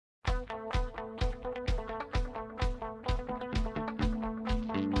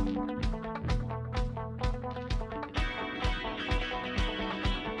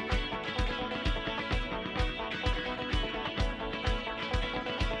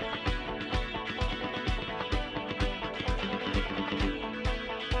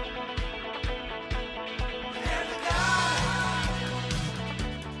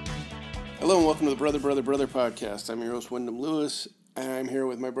Hello and welcome to the Brother podcast. I'm your host, Wyndham Lewis, and I'm here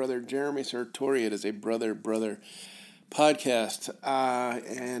with my brother, Jeremy Sartori. It is a brother podcast.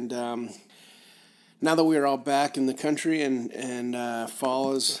 Now that we are all back in the country and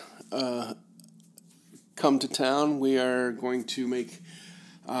fall has come to town, we are going to make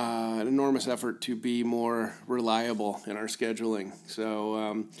an enormous effort to be more reliable in our scheduling.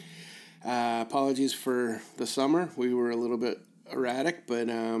 So apologies for the summer. We were a little bit erratic, but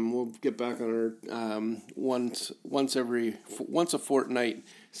we'll get back on our once a fortnight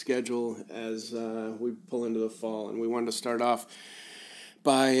schedule as we pull into the fall. And we wanted to start off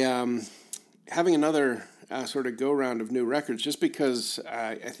by having another sort of go round of new records, just because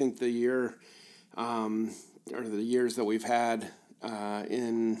I think the year or the years that we've had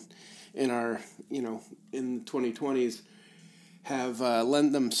in our in 2020s have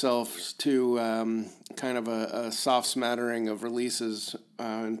lent themselves to kind of a soft smattering of releases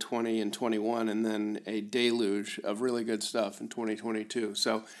in 20 and 21, and then a deluge of really good stuff in 2022.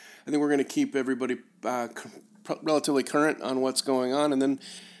 So I think we're going to keep everybody relatively current on what's going on, and then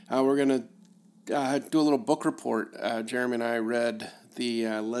we're going to do a little book report. Jeremy and I read the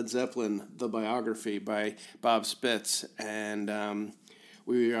Led Zeppelin, the biography by Bob Spitz, and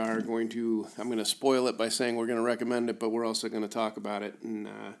we are going to, I'm going to spoil it by saying we're going to recommend it, but we're also going to talk about it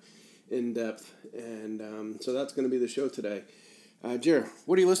in depth. And so that's going to be the show today. Jer,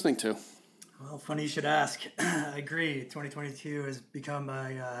 what are you listening to? Well, funny you should ask. I agree. 2022 has become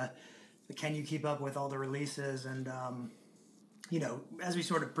a can you keep up with all the releases? And, as we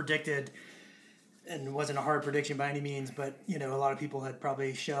sort of predicted, and it wasn't a hard prediction by any means, but, a lot of people had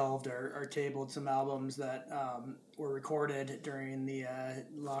probably shelved or tabled some albums that were recorded during the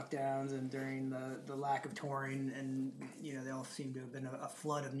lockdowns and during the lack of touring, and, they all seem to have been a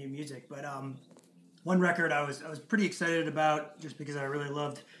flood of new music. But one record I was pretty excited about, just because I really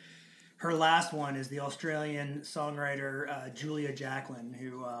loved her last one, is the Australian songwriter Julia Jacklin,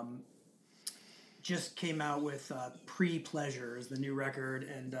 who just came out with Pre-Pleasure is the new record,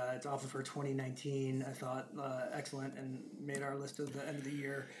 and it's off of her 2019. I thought excellent, and made our list of the end of the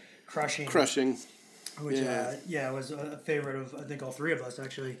year. Crushing. Which was a favorite of, I think, all three of us,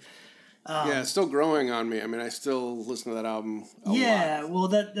 actually. It's still growing on me. I mean, I still listen to that album a lot. Well,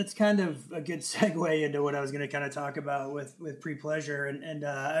 that's kind of a good segue into what I was going to kind of talk about with Pre-Pleasure, and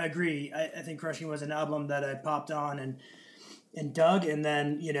I agree. I think Crushing was an album that I popped on and dug, and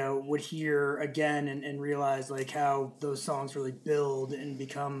then would hear again and realize like how those songs really build and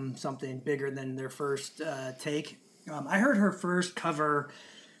become something bigger than their first take. I heard her first cover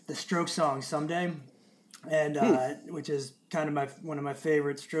the Strokes song Someday, and which is kind of one of my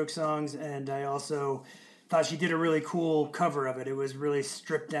favorite Strokes songs, and I also thought she did a really cool cover of it. It was really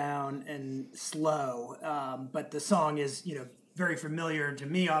stripped down and slow, but the song is very familiar to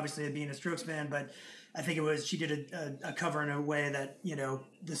me, obviously being a Strokes fan, but I think she did a cover in a way that,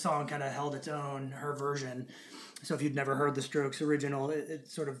 the song kind of held its own, her version. So if you'd never heard the Strokes original, it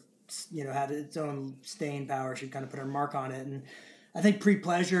sort of, had its own staying power. She'd kind of put her mark on it. And I think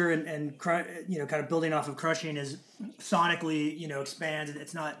Pre-Pleasure and kind of building off of Crushing is sonically, expands.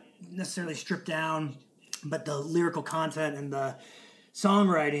 It's not necessarily stripped down, but the lyrical content and the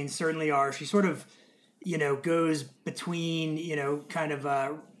songwriting certainly are. She sort of, goes between, kind of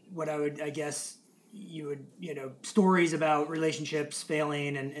what I would, I guess, you would, stories about relationships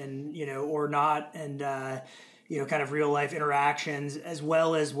failing and or not, and, kind of real life interactions, as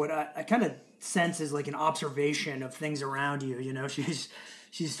well as what I kind of sense is like an observation of things around you.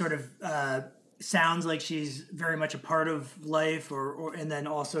 She's sort of, sounds like she's very much a part of life and then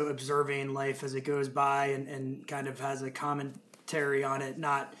also observing life as it goes by, and kind of has a commentary on it,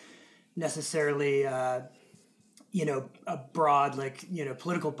 not necessarily, a broad,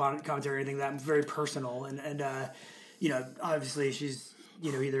 political commentary or anything, that very personal. And obviously she's,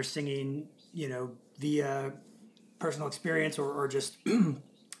 either singing, via personal experience or just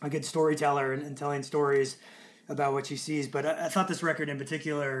a good storyteller and telling stories about what she sees. But I thought this record in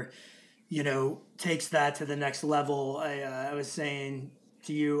particular, takes that to the next level. I was saying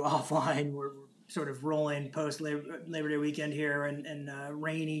to you offline, we're sort of rolling post Labor Day weekend here, and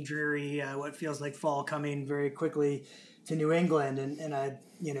rainy, dreary, what feels like fall coming very quickly to New England, and I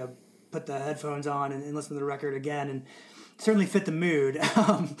put the headphones on and listen to the record again, and certainly fit the mood,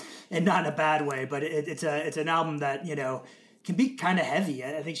 and not in a bad way, but it's an album that can be kind of heavy.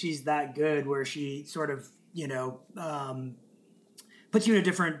 I think she's that good where she sort of puts you in a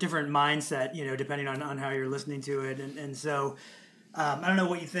different mindset, depending on how you're listening to it, and so. I don't know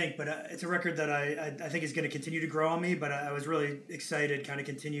what you think, but it's a record that I think is going to continue to grow on me. But I was really excited, kind of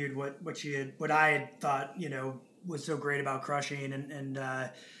continued what I had thought, was so great about Crushing, and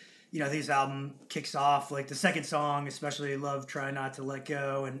I think this album kicks off like the second song, especially "Love Try Not to Let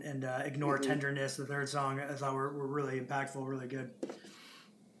Go" and "Ignore Tenderness." The third song I thought were really impactful, really good.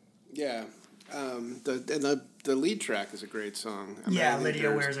 Yeah, the lead track is a great song.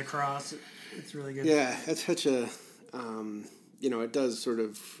 Lydia Wears a Cross. It's really good. Yeah, it's such a it does sort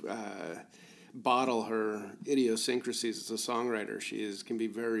of bottle her idiosyncrasies as a songwriter. She can be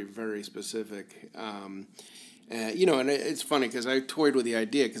very, very specific. And it's funny because I toyed with the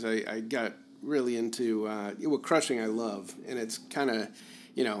idea because I got really into Crushing I love, and it's kind of,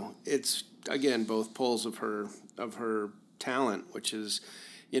 it's again both poles of her talent, which is,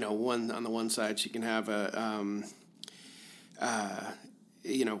 one on the one side she can have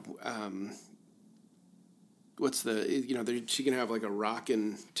she can have like a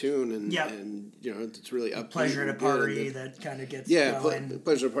rockin' tune and it's really upbeat. Pleasure at a Party that kind of gets going.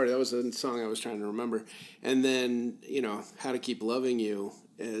 Pleasure at a Party, that was the song I was trying to remember. And then How to Keep Loving You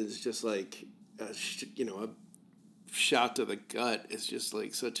is just like a shot to the gut. It's just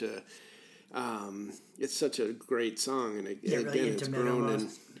like such a it's such a great song, and it's grown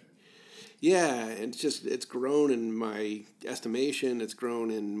almost. It's grown in my estimation, it's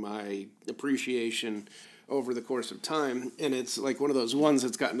grown in my appreciation over the course of time, and it's like one of those ones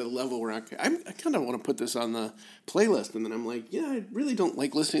that's gotten to the level where I kind of want to put this on the playlist, and then I'm like, I really don't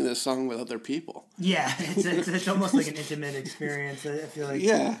like listening to this song with other people. Yeah, it's almost like an intimate experience. I feel like.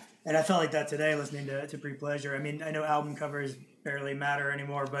 Yeah. And I felt like that today listening to Pre-Pleasure. I mean, I know album covers barely matter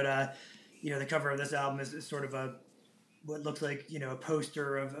anymore, but the cover of this album is sort of what looks like a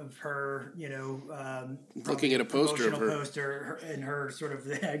poster of her, looking at a poster of her poster and her sort of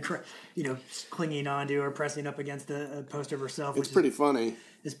clinging onto or pressing up against a poster of herself. It's pretty funny.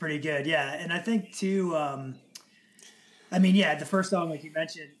 It's pretty good, yeah. And I think too, the first song like you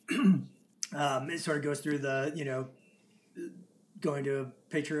mentioned, it sort of goes through the going to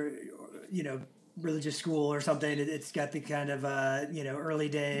a religious school or something. It's got the kind of early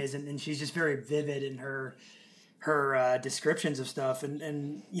days, and she's just very vivid in her descriptions of stuff,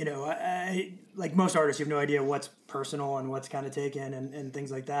 and I like most artists, you have no idea what's personal and what's kind of taken and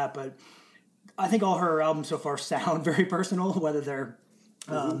things like that, but I think all her albums so far sound very personal, whether they're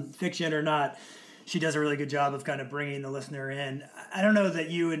fiction or not. She does a really good job of kind of bringing the listener in. I don't know that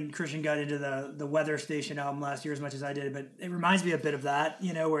you and Christian got into the Weather Station album last year as much as I did, but it reminds me a bit of that,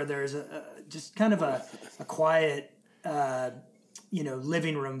 where there's just kind of a quiet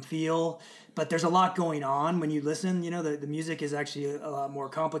living room feel, but there's a lot going on when you listen. The music is actually a lot more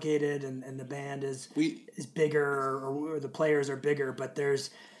complicated, and the band is bigger, or the players are bigger, but there's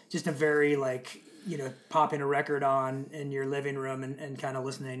just a very popping a record on in your living room and kind of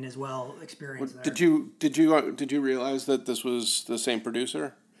listening as well experience there. Did you realize that this was the same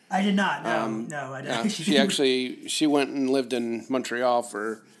producer? I did not. No, I didn't. She went and lived in Montreal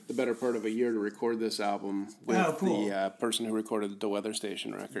for the better part of a year to record this album with the person who recorded the Weather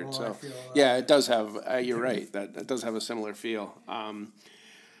Station record. It does have. You're right. That does have a similar feel. And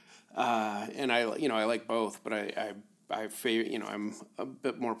I like both, but I favor, I'm a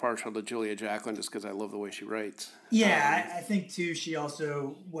bit more partial to Julia Jacklin just because I love the way she writes. Yeah, I think too. She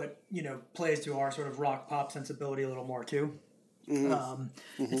also plays to our sort of rock pop sensibility a little more too.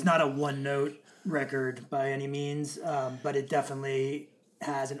 It's not a one note record by any means, but it definitely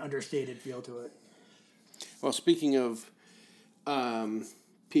has an understated feel to it. Well, speaking of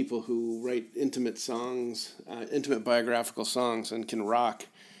people who write intimate songs, intimate biographical songs, and can rock,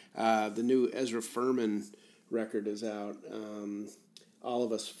 the new Ezra Furman record is out, All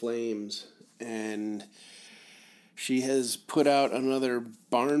of Us Flames, and she has put out another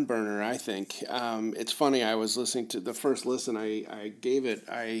barn burner, I think. It's funny, I was listening to the first listen I gave it.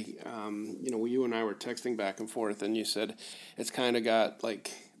 You and I were texting back and forth, and you said it's kind of got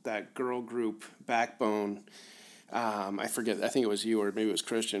like that girl group backbone. I forget, I think it was you or maybe it was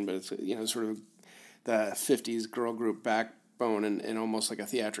Christian, but it's sort of the 50s girl group backbone and almost like a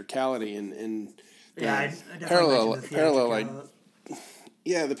theatricality and I parallel the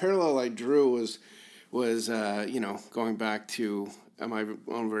parallel I drew was going back to my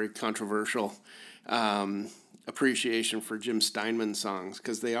own very controversial appreciation for Jim Steinman songs,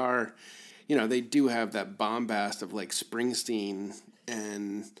 because they are, they do have that bombast of like Springsteen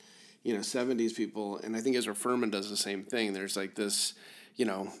and 70s people, and I think Ezra Furman does the same thing. There's like this,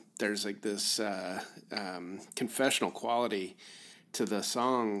 confessional quality to the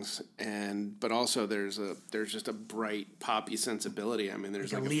songs, but also there's just a bright poppy sensibility. I mean,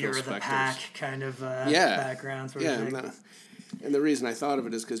 there's like a leader of the pack kind of background sort of thing. And the reason I thought of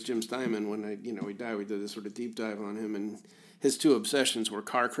it is because Jim Steinman, when he died, we did this sort of deep dive on him, and his two obsessions were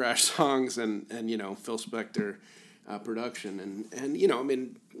car crash songs and Phil Spector production. And you know, I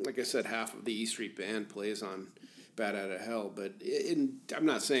mean, like I said, half of the E Street Band plays on Bat Out of Hell, but I'm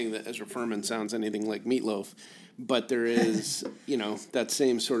not saying that Ezra Furman sounds anything like Meatloaf, but there is, you know, that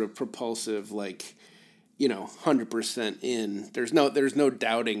same sort of propulsive, like, you know, 100% in. There's no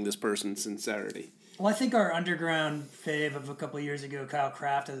doubting this person's sincerity. Well, I think our underground fave of a couple of years ago, Kyle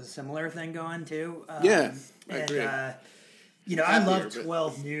Kraft, has a similar thing going too. I agree. You know, I love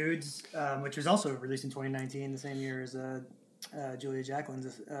 12 Nudes, which was also released in 2019, the same year as Julia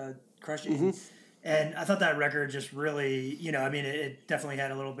Jacquelin's Crushing. Mm-hmm. And I thought that record just really, you know, I mean, it definitely had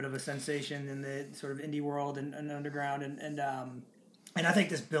a little bit of a sensation in the sort of indie world and underground. And I think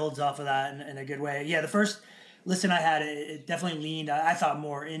this builds off of that in a good way. Yeah, the first listen I had, it definitely leaned, I thought,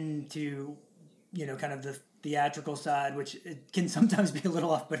 more into, you know, kind of the theatrical side, which it can sometimes be a little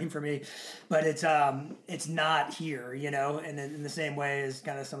off-putting for me, but it's not here, you know, and in the same way as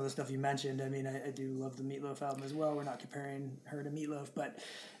kind of some of the stuff you mentioned. I mean, I do love the Meatloaf album as well. We're not comparing her to Meatloaf, but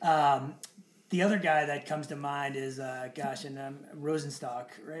the other guy that comes to mind is, Rosenstock,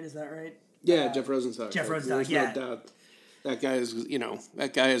 right? Is that right? Yeah, Jeff Rosenstock. Jeff Rosenstock, There's no doubt. That guy is, you know,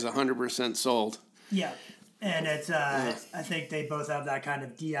 100% sold. Yeah. And it's, I think they both have that kind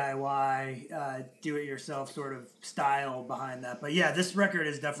of DIY, do-it-yourself sort of style behind that. But yeah, this record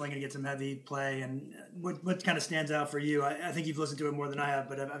is definitely going to get some heavy play. And what kind of stands out for you? I think you've listened to it more than I have,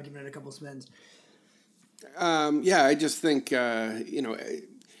 but I've given it a couple spins. Yeah, I just think, you know,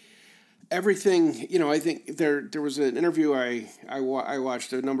 everything, you know, I think there was an interview I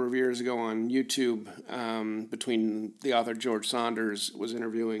watched a number of years ago on YouTube between the author George Saunders was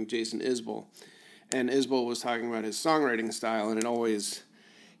interviewing Jason Isbell. And Isbell was talking about his songwriting style, and it always,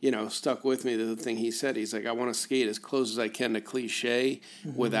 you know, stuck with me. The thing he said, he's like, I want to skate as close as I can to cliche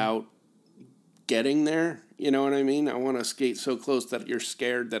without getting there. You know what I mean? I want to skate so close that you're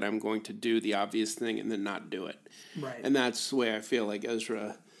scared that I'm going to do the obvious thing and then not do it. Right. And that's the way I feel like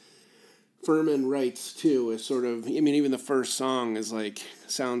Ezra Furman writes, too. Is sort of, I mean, even the first song is like,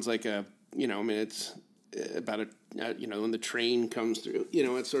 sounds like a, you know, I mean, it's about you know, when the train comes through, you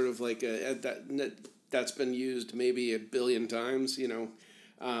know, it's sort of like that's been used maybe 1 billion times, you know,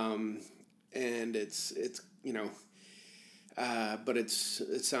 and it's you know, but it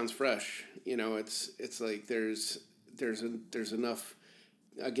sounds fresh, you know, it's like there's enough,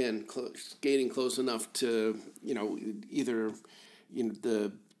 again, skating close enough to, you know, either, you know,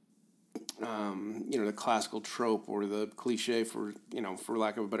 the classical trope or the cliche, for, you know, for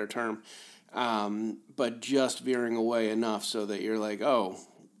lack of a better term. But just veering away enough so that you're like, oh,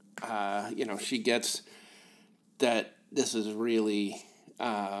 you know, she gets that this is really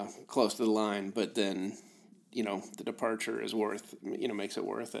close to the line, but then, you know, the departure is makes it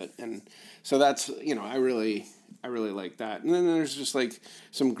worth it. And so that's, you know, I really like that. And then there's just like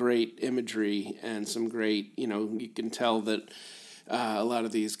some great imagery and some great, you know, you can tell that a lot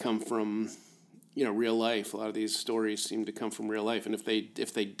of these come from, you know, real life. A lot of these stories seem to come from real life. And if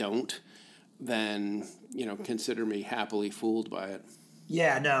they don't, then, you know, consider me happily fooled by it.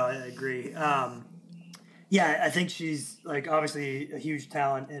 Yeah, no, I agree. Yeah, I think she's, like, obviously a huge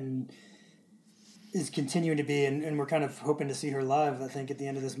talent and is continuing to be, and we're kind of hoping to see her live, I think, at the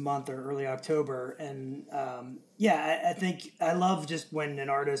end of this month or early October. And, I think I love just when an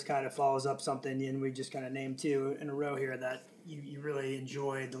artist kind of follows up something, and we just kind of named 2 in a row here that you really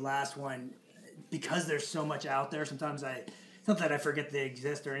enjoyed. The last one, because there's so much out there, sometimes it's not that I forget they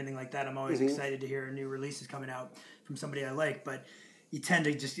exist or anything like that. I'm always excited to hear new releases coming out from somebody I like, but you tend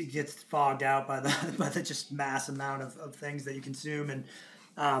to just, it gets fogged out by the just mass amount of things that you consume. And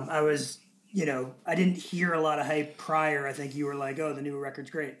I was, you know, I didn't hear a lot of hype prior. I think you were like, oh, the new record's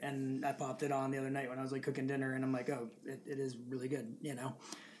great. And I popped it on the other night when I was like cooking dinner, and I'm like, oh, it is really good, you know?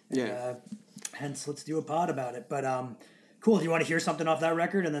 And, yeah. Hence, let's do a pod about it. But cool. Do you want to hear something off that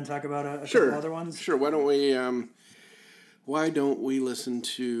record and then talk about a couple other ones? Sure. Why don't we listen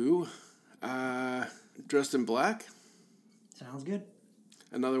to Dressed in Black? Sounds good.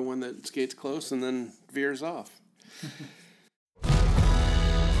 Another one that skates close and then veers off.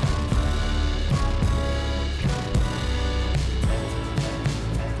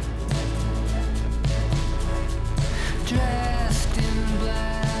 Dressed in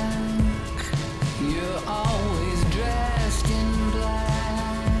black, you're always dressed in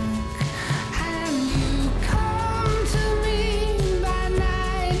black, and you come to me by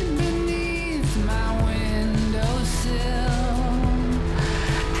night beneath my windowsill,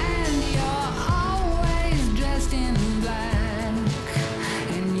 and you're always dressed in black.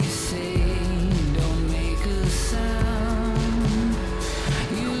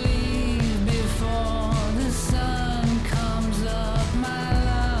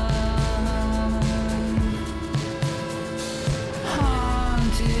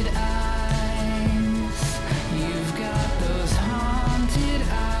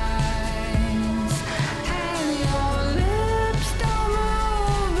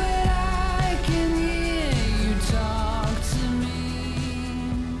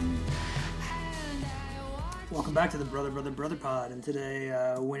 the Brother Pod, and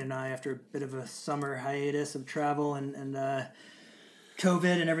today Wayne and I, after a bit of a summer hiatus of travel and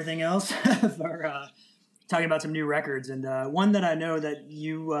COVID and everything else, are talking about some new records. And one that I know that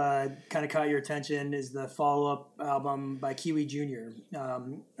you kind of caught your attention is the follow-up album by Kiwi Jr. Are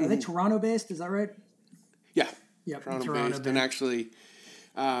they Toronto-based? Is that right? Yeah, Yep, Toronto-based, and actually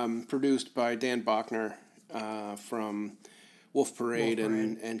produced by Dan Bachner from Wolf Parade,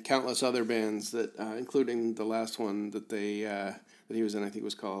 and countless other bands that, including the last one that that he was in. I think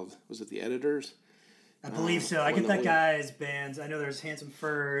was it The Editors? I believe so. I get that guy's bands. I know there's Handsome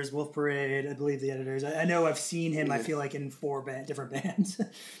Furs, Wolf Parade. I believe The Editors. I know I've seen him. I feel like in four different bands.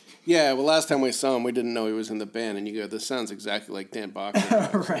 Yeah. Well, last time we saw him, we didn't know he was in the band, and you go, "This sounds exactly like Dan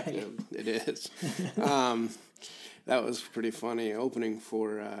Bachner." Right. Like, it is. That was pretty funny. Opening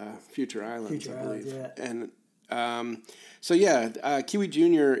for Future Islands, I believe. Yeah. And so yeah, Kiwi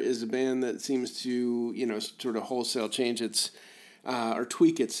Jr. is a band that seems to, sort of wholesale change its, or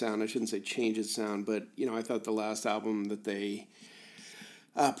tweak its sound. I shouldn't say change its sound, but, I thought the last album that they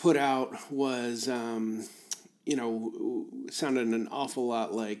put out was, sounded an awful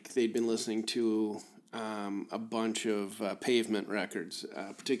lot like they'd been listening to a bunch of Pavement records,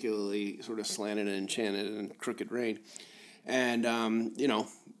 particularly sort of Slanted and Enchanted and Crooked Rain. And,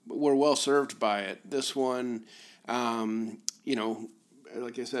 we're well served by it. This one,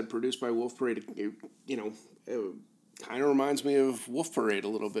 like I said, produced by Wolf Parade, it kind of reminds me of Wolf Parade a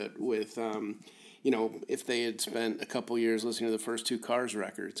little bit with, if they had spent a couple years listening to the first two Cars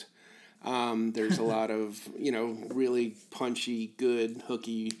records. There's a lot of, really punchy, good,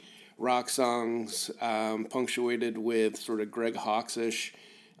 hooky rock songs, punctuated with sort of Greg Hawkes-ish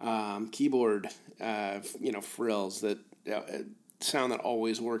keyboard, frills that sound that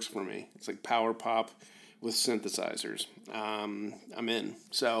always works for me. It's like power pop with synthesizers. I'm in.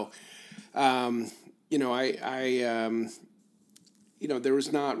 So, there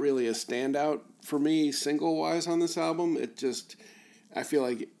was not really a standout for me single-wise on this album. It just, I feel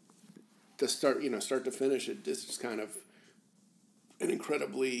like to start to finish, it's just kind of an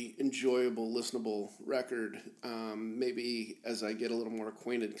incredibly enjoyable, listenable record. Maybe as I get a little more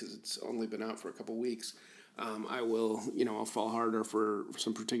acquainted, because it's only been out for a couple weeks, I will, I'll fall harder for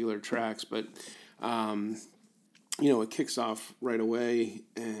some particular tracks, but, it kicks off right away,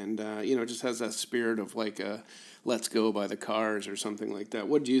 and, it just has that spirit of like a Let's Go by the Cars or something like that.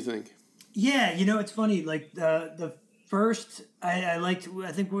 What do you think? Yeah, it's funny, like the first, I liked,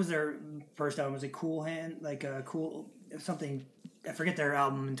 I think what was their first album, was it Cool Hand, like Cool, something, I forget their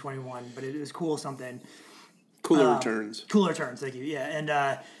album in 21, but it was Cool something. Cooler Returns. Cooler Returns, thank you, yeah, and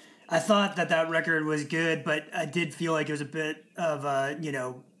I thought that record was good, but I did feel like it was a bit of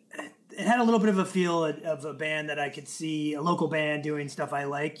it had a little bit of a feel of a band that I could see, a local band doing stuff I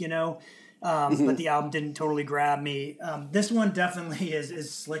like, but the album didn't totally grab me. This one definitely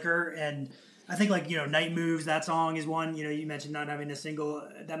is slicker, and I think Night Moves, that song is one, you mentioned not having a single,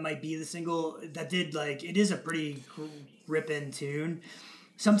 that might be the single that did, it is a pretty ripping tune.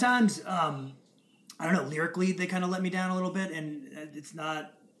 Sometimes, I don't know, lyrically they kind of let me down a little bit, and it's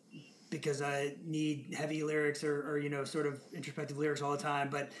not because I need heavy lyrics or sort of introspective lyrics all the time,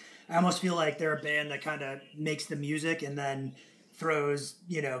 but I almost feel like they're a band that kind of makes the music and then throws,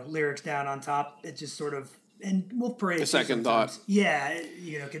 lyrics down on top. It just sort of, and Wolf Parade. A second thought. Yeah,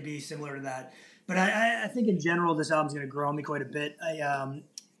 it could be similar to that. But I think in general, this album's going to grow on me quite a bit.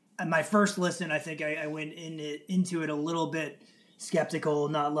 My first listen, I think I went into it a little bit skeptical,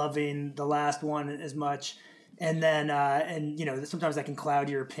 not loving the last one as much. And then, sometimes that can cloud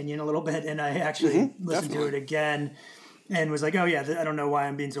your opinion a little bit. And I actually listened to it again and was like, oh, yeah, I don't know why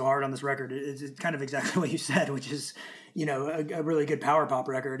I'm being so hard on this record. It's kind of exactly what you said, which is, a really good power pop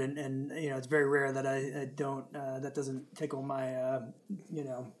record. And it's very rare that I don't, that doesn't tickle my,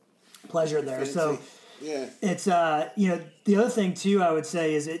 pleasure there. So yeah, it's, the other thing, too, I would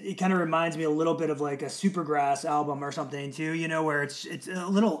say is it kind of reminds me a little bit of like a Supergrass album or something, too, where it's a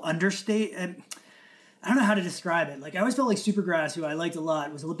little understated. I don't know how to describe it. Like, I always felt like Supergrass, who I liked a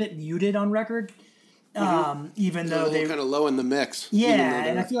lot, was a little bit muted on record, even though they kind of low in the mix. Yeah,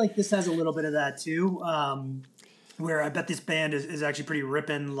 and I feel like this has a little bit of that too, where I bet this band is actually pretty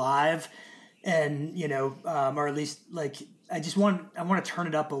ripping live, and or at least like I want to turn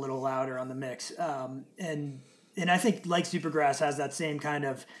it up a little louder on the mix, and I think like Supergrass has that same kind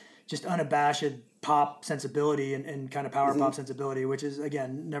of just unabashed pop sensibility and kind of power pop sensibility, which is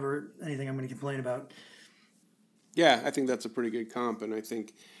again never anything I'm going to complain about. Yeah, I think that's a pretty good comp, and I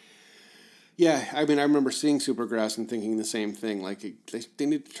think, I remember seeing Supergrass and thinking the same thing. Like they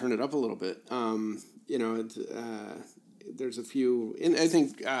need to turn it up a little bit. there's a few, and I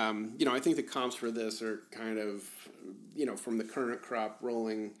think I think the comps for this are kind of from the current crop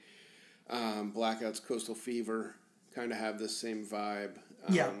rolling. Blackouts, Coastal Fever kind of have this same vibe.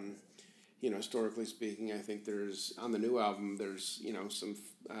 Historically speaking, I think there's on the new album there's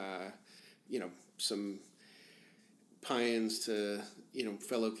some tie-ins to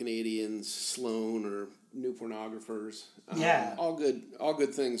fellow Canadians, Sloan or New Pornographers. All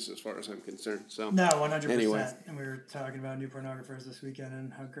good things as far as I'm concerned. So no, 100%. Anyway. And we were talking about New Pornographers this weekend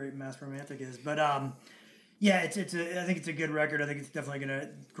and how great Mass Romantic is, but I think it's a good record. I think it's definitely going to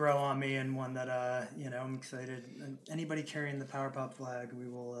grow on me, and one that I'm excited. And anybody carrying the Power Pop flag, we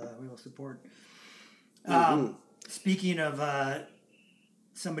will support. Speaking of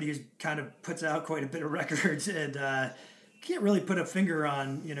somebody who's kind of puts out quite a bit of records, and can't really put a finger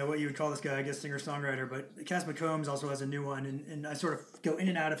on what you would call this guy, I guess singer songwriter, but Cass McCombs also has a new one, and I sort of go in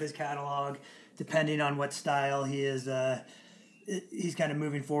and out of his catalog depending on what style he is. He's kind of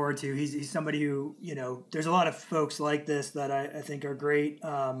moving forward to. He's somebody who, there's a lot of folks like this that I think are great.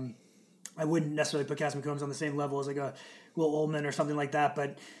 I wouldn't necessarily put Cass McCombs on the same level as like a Will Oldman or something like that,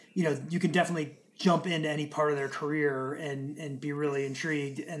 but you can definitely jump into any part of their career and be really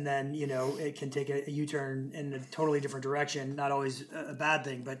intrigued, and then it can take a U-turn in a totally different direction. Not always a bad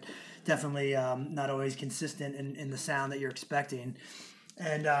thing, but definitely not always consistent in the sound that you're expecting.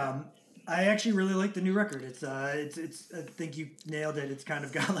 And I actually really like the new record. It's I think you nailed it. It's kind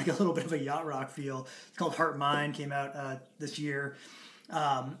of got like a little bit of a yacht rock feel. It's called Heart Mine. Came out this year.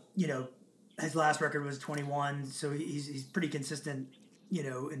 His last record was 21, so he's pretty consistent,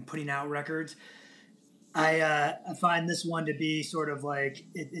 in putting out records. I find this one to be sort of like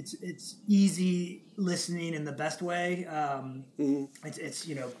it's easy listening in the best way. It's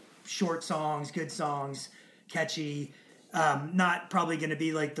short songs, good songs, catchy. Not probably going to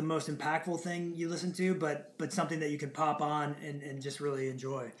be like the most impactful thing you listen to, but something that you can pop on and just really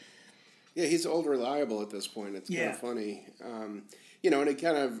enjoy. Yeah, he's old reliable at this point. It's kind of funny. And it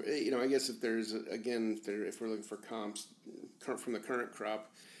kind of, I guess if there's, again, if we're looking for comps from the current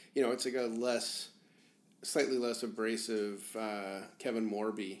crop, it's like a slightly less abrasive Kevin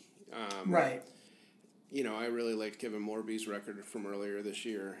Morby. Right. I really liked Kevin Morby's record from earlier this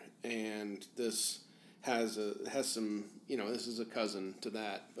year, and this has some, this is a cousin to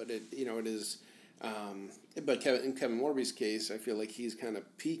that, but it is, but in Kevin Morby's case, I feel like he's kind of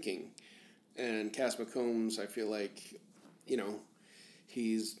peaking, and Cass McCombs, I feel like,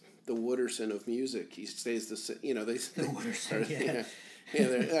 he's the Wooderson of music. He stays the Wooderson, yeah.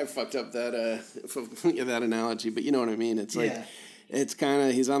 I fucked up that analogy, but you know what I mean. It's like it's kind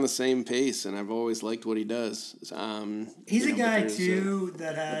of he's on the same pace, and I've always liked what he does. He's a guy too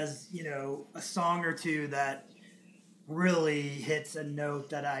that has a song or two that really hits a note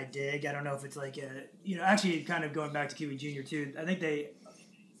that I dig. I don't know if it's like actually kind of going back to Kiwi Jr. too. I think they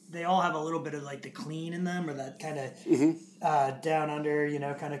all have a little bit of like the clean in them, or that kind of down under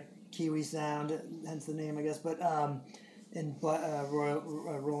kind of Kiwi sound, hence the name, I guess. But and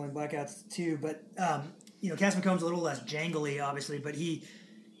Rolling Blackouts too, but Cass McCombs a little less jangly, obviously, but he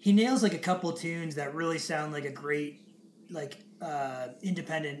nails like a couple tunes that really sound like a great like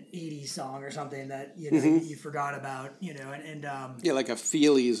independent 80s song or something that you forgot about, and like a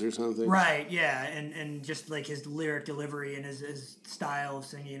Feelies or something, right? Yeah, and just like his lyric delivery and his style of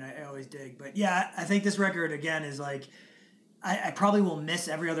singing, I always dig. But yeah, I think this record again is like. I probably will miss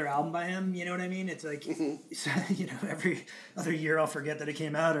every other album by him. You know what I mean? It's like, every other year I'll forget that it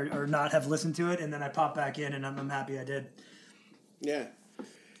came out or not have listened to it, and then I pop back in, and I'm happy I did. Yeah.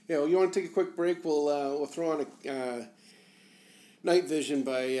 Well, you want to take a quick break? We'll throw on a Night Vision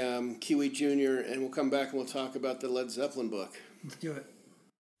by Kiwi Jr., and we'll come back and we'll talk about the Led Zeppelin book. Let's do it.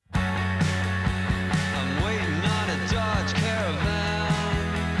 I'm waiting on a Dodge Caravan,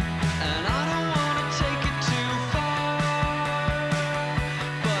 and I don't want to take it too far,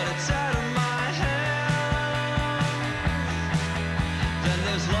 but it's out of my hands. Then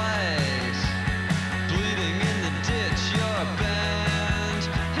there's legs bleeding in the ditch. You're a band.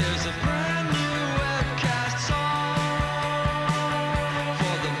 Here's a brand new webcast song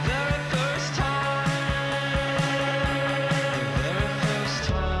for the very first time. The very first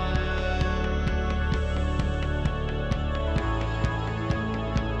time.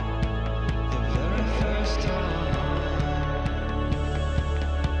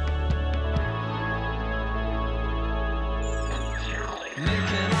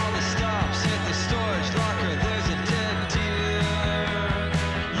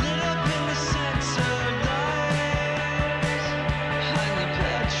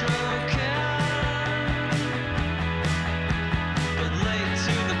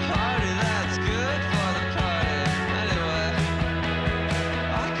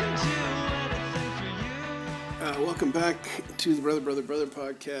 back to the Brother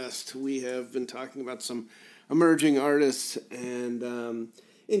podcast. We have been talking about some emerging artists, and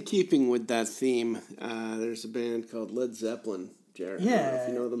in keeping with that theme, there's a band called Led Zeppelin. Jared, I don't know if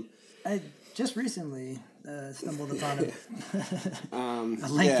you know them. I just recently stumbled upon a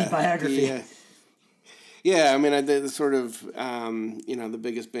lengthy biography. Yeah, I mean, the sort of, the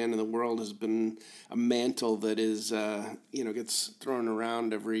biggest band in the world has been a mantle that is, gets thrown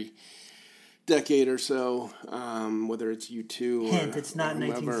around every decade or so, whether it's U2 or Hint, it's not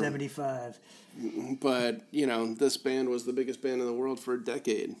whomever. 1975. But, this band was the biggest band in the world for a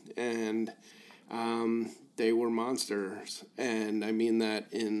decade, and they were monsters, and I mean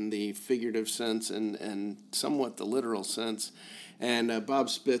that in the figurative sense and somewhat the literal sense. And Bob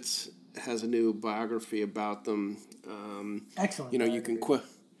Spitz has a new biography about them. Excellent. You can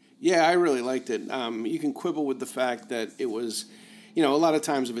Yeah, I really liked it. You can quibble with the fact that it was, a lot of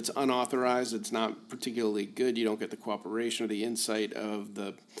times if it's unauthorized, it's not particularly good. You don't get the cooperation or the insight of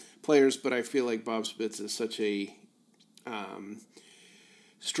the players. But I feel like Bob Spitz is such a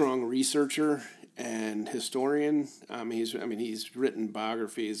strong researcher and historian. He's written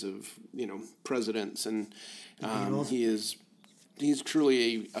biographies of presidents, and he's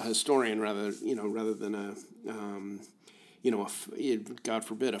truly a historian rather than a God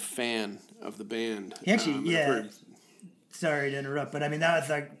forbid, a fan of the band. He actually, sorry to interrupt, but I mean, that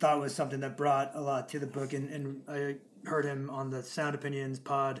I thought was something that brought a lot to the book, and I heard him on the Sound Opinions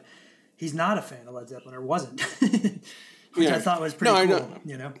pod. He's not a fan of Led Zeppelin, or wasn't, which I thought was pretty cool,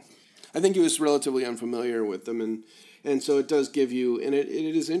 I think he was relatively unfamiliar with them, and so it does give you, and it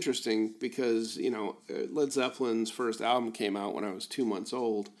is interesting because, Led Zeppelin's first album came out when I was 2 months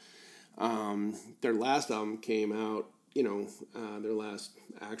old. Their last album came out, their last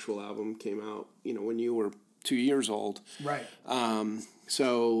actual album came out, when you were 2 years old. Right.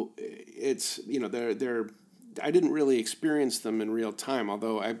 So it's, they're I didn't really experience them in real time,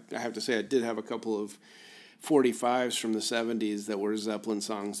 although I have to say I did have a couple of 45s from the 70s that were Zeppelin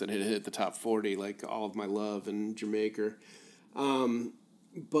songs that had hit the top 40, like All of My Love and Jamaica.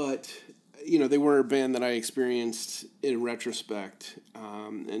 But, they were a band that I experienced in retrospect.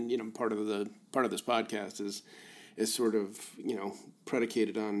 And, part of this podcast is sort of,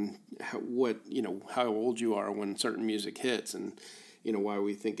 predicated on how old you are when certain music hits, and, why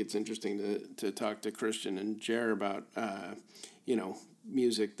we think it's interesting to talk to Christian and Jer about,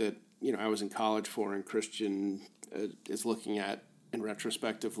 music that, I was in college for, and Christian is looking at in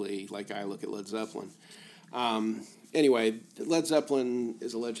retrospectively like I look at Led Zeppelin. Anyway, Led Zeppelin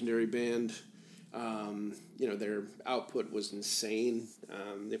is a legendary band. Their output was insane.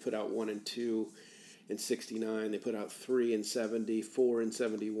 They put out 1 and 2 in 69. They put out 3 in 70, 4 in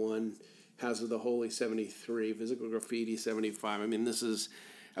 71, House of the Holy 73, Physical Graffiti 75. I mean, this is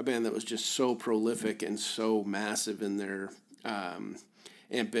a band that was just so prolific and so massive in their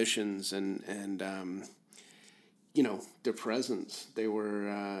ambitions and their presence. They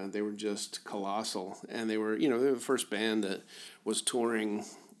were just colossal, and they were the first band that was touring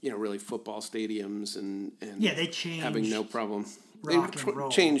really football stadiums and they changed having no problem. Rock and roll.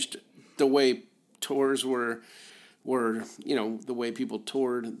 Changed the way tours were the way people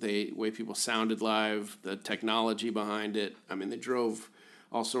toured, the way people sounded live, the technology behind it. I mean, they drove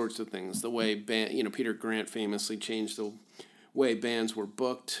all sorts of things. The way Peter Grant famously changed the way bands were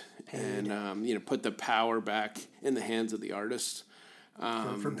booked, and put the power back in the hands of the artists.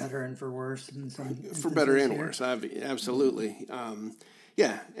 For better and for worse. For better and worse, absolutely. And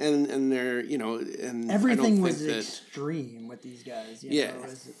they're and everything was extreme with these guys.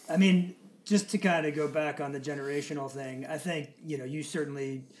 I mean, just to kind of go back on the generational thing, I think you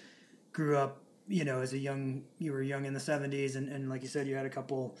certainly grew up as you were young in the 70s, and like you said, you had a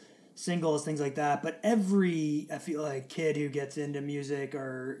couple singles, things like that. But I feel like kid who gets into music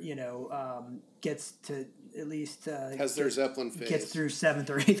or gets to at least has their Zeppelin phase, gets through 7th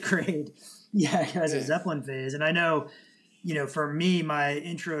or 8th grade, has a Zeppelin phase. And I know, for me, my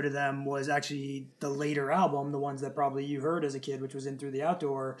intro to them was actually the later album, the ones that probably you heard as a kid, which was In Through the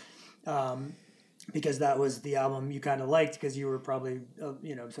Outdoor, because that was the album you kind of liked because you were probably,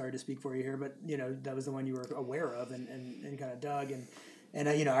 sorry to speak for you here, but that was the one you were aware of and kind of dug. And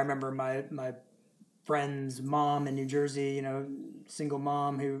I remember my friend's mom in New Jersey, single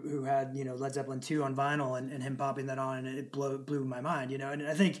mom who had, Led Zeppelin 2 on vinyl and him popping that on, and it blew my mind, and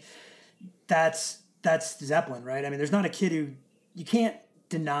I think that's Zeppelin, right? I mean, there's not a kid who, you can't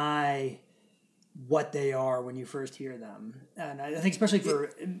deny what they are when you first hear them. And I think especially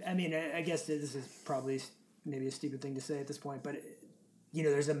I guess this is probably maybe a stupid thing to say at this point, but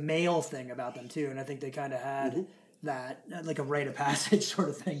there's a male thing about them too. And I think they kind of had that, like a rite of passage sort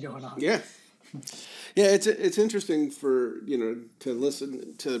of thing going on. Yeah. Yeah, it's interesting for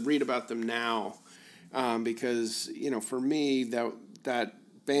to read about them now, because for me that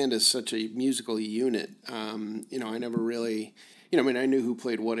band is such a musical unit. I never really, I knew who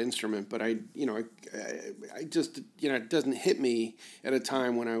played what instrument, but I just it doesn't hit me at a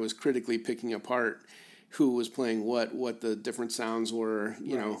time when I was critically picking apart who was playing what the different sounds were,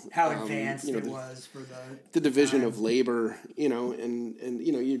 how advanced it was for the division time. of labor, and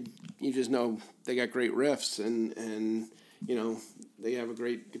you just know they got great riffs and they have a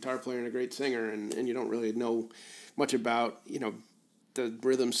great guitar player and a great singer, and you don't really know much about the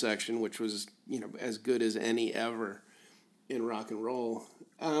rhythm section, which was as good as any ever in rock and roll.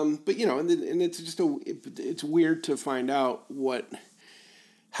 But and it's just it's weird to find out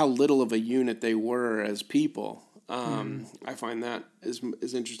how little of a unit they were as people. I find that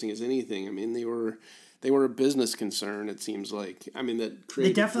as interesting as anything. I mean, they were a business concern. It seems like. I mean, that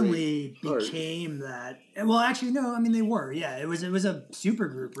they definitely became that. Well, actually, no. I mean, they were. Yeah, it was a super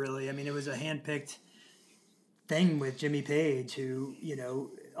group, really. I mean, it was a handpicked thing with Jimmy Page, who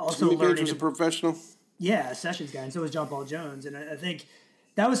also Jimmy learned. Page was a professional. Yeah, a sessions guy, and so was John Paul Jones, and I think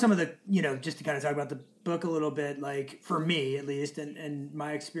that was some of the just to kind of talk about the book a little bit, like for me at least, and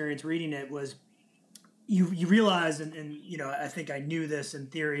my experience reading it was you realize, and I think I knew this in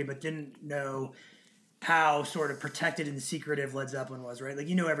theory, but didn't know how sort of protected and secretive Led Zeppelin was, right? Like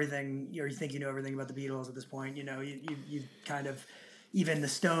everything, or you think you know everything about the Beatles at this point. You kind of, even the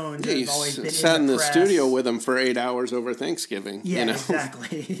Stones have always been sat in the press. studio with them for 8 hours over Thanksgiving. Yeah,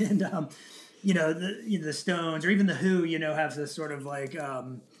 exactly, and the Stones or even the Who, have this sort of like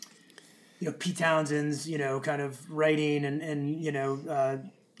Pete Townshend's kind of writing and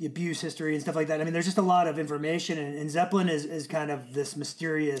the abuse history and stuff like that. I mean, there's just a lot of information, and Zeppelin is kind of this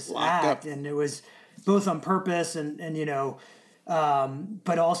mysterious locked act, up. And it was both on purpose and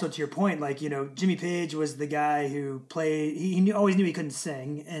but also to your point, like Jimmy Page was the guy who played. He always knew he couldn't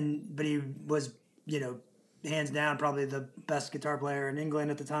sing, but he was hands down probably the best guitar player in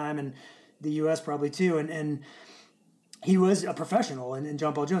England at the time, and the U.S. probably too, and he was a professional, and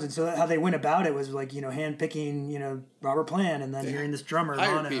John Paul Jones, and so how they went about it was like hand picking Robert Plant, and then hearing this drummer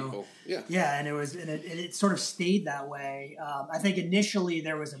hired Bono. people, and it was and it sort of stayed that way. I think initially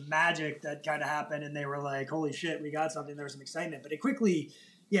there was a magic that kind of happened, and they were like, "Holy shit, we got something!" There was some excitement, but it quickly,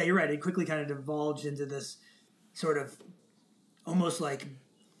 you're right, it quickly kind of divulged into this sort of almost like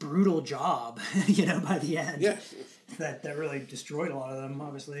brutal job, by the end. Yeah. That really destroyed a lot of them,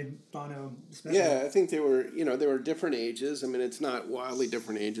 obviously, Bono especially. Yeah, I think they were different ages. I mean, it's not wildly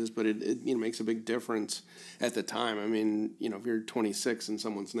different ages, but it makes a big difference at the time. I mean, if you're 26 and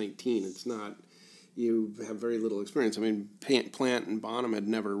someone's 19, it's not, you have very little experience. I mean, Plant and Bonham had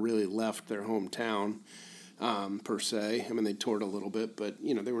never really left their hometown, per se. I mean, they toured a little bit, but,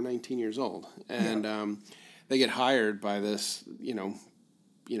 they were 19 years old. And they get hired by this,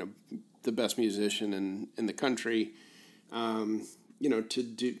 the best musician in the country, to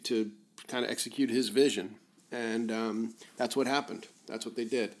kind of execute his vision, and that's what happened. That's what they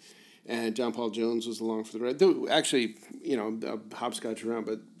did, and John Paul Jones was along for the ride. Though actually, hopscotch around,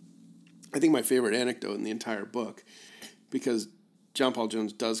 but I think my favorite anecdote in the entire book, because John Paul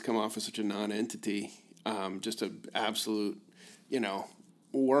Jones does come off as such a non-entity, just an absolute,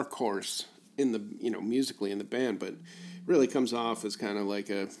 workhorse in the musically in the band, but really comes off as kind of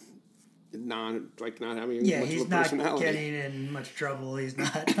like a not having much he's of a not personality. getting in much trouble. He's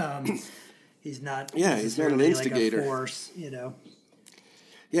not. He's not. He's not an instigator. Like a force,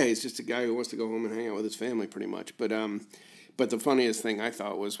 Yeah, he's just a guy who wants to go home and hang out with his family, pretty much. But the funniest thing I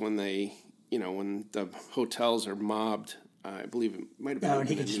thought was when they, when the hotels are mobbed. I believe it might have been. Oh, and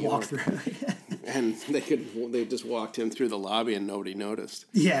he could just walk through. And they just walked him through the lobby and nobody noticed.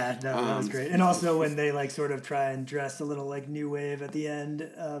 Yeah, no, that was great. And also when they sort of try and dress a little like new wave at the end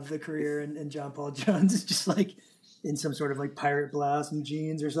of the career, and John Paul Jones is just like in some sort of pirate blouse and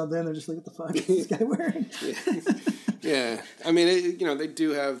jeans or something. They're just like, what the fuck is this guy wearing? Yeah. I mean, they do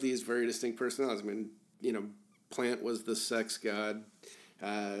have these very distinct personalities. I mean, Plant was the sex god.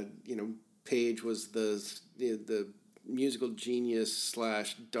 Page was the musical genius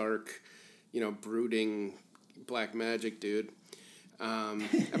 / dark, brooding black magic dude. I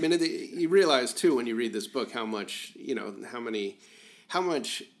mean, you realize too when you read this book how much how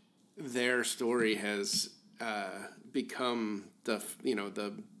much their story has become the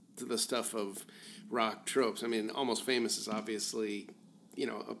stuff of rock tropes. I mean, Almost Famous is obviously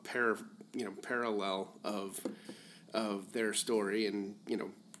a parallel of their story, and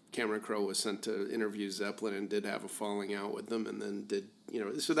Cameron Crowe was sent to interview Zeppelin and did have a falling out with them, and then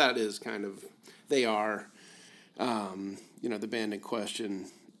so that is kind of, they are, the band in question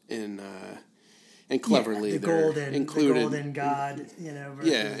in and cleverly the they're golden, included. the golden god,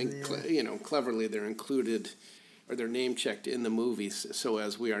 versus Yeah, and cleverly they're included, or they're name checked in the movies, so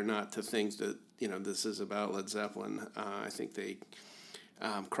as we are not to things that this is about Led Zeppelin. I think they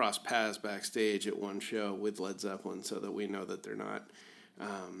cross paths backstage at one show with Led Zeppelin, so that we know that they're not.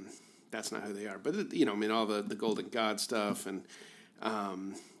 That's not who they are. But all the Golden God stuff, and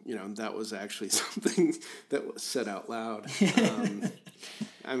that was actually something that was said out loud.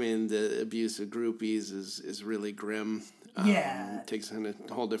 The abuse of groupies is really grim. Takes on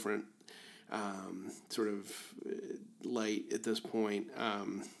a whole different sort of light at this point.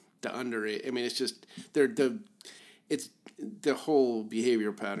 The underage. It's just the whole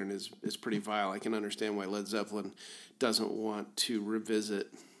behavior pattern is pretty vile. I can understand why Led Zeppelin doesn't want to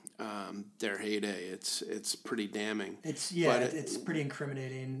revisit their heyday. It's pretty damning. It's pretty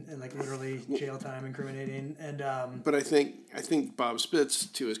incriminating, and like literally jail time incriminating. And but I think Bob Spitz,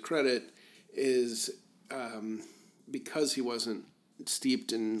 to his credit, is because he wasn't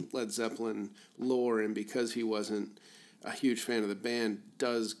steeped in Led Zeppelin lore, and because he wasn't a huge fan of the band,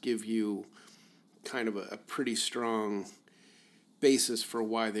 does give you kind of a pretty strong basis for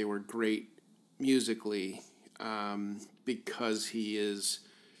why they were great musically, because he is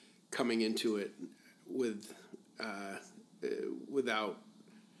coming into it without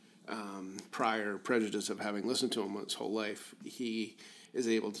prior prejudice of having listened to him his whole life. He is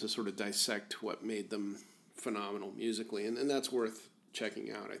able to sort of dissect what made them phenomenal musically, and that's worth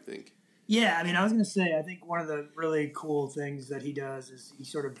checking out, I think. Yeah, I was going to say, I think one of the really cool things that he does is he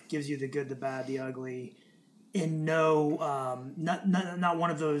sort of gives you the good, the bad, the ugly, in not one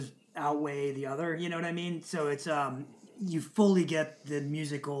of those outweigh the other, you know what I mean? So it's, you fully get the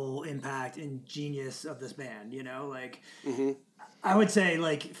musical impact and genius of this band, Mm-hmm. I would say,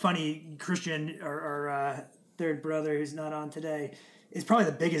 funny, Christian, our third brother who's not on today, is probably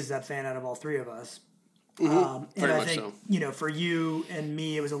the biggest Zepp fan out of all three of us. Mm-hmm. And I think, for you and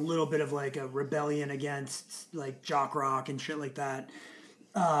me, it was a little bit of like a rebellion against like jock rock and shit like that.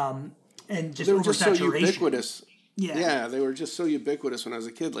 And just they were just so oversaturation. ubiquitous. Yeah, they were just so ubiquitous when I was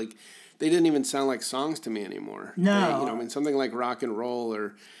a kid. Like, they didn't even sound like songs to me anymore. No. Something like Rock and Roll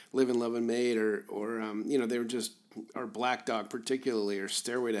or Livin' Lovin' Maid or they were just, or Black Dog particularly, or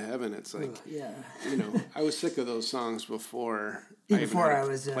Stairway to Heaven. It's like, I was sick of those songs before I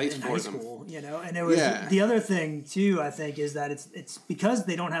was in high school, and it was, the other thing too, I think, is that it's because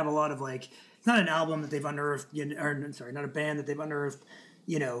they don't have a lot of like, it's not an album that they've unearthed, not a band that they've unearthed,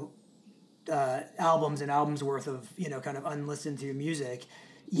 albums and albums worth of, kind of unlistened to music.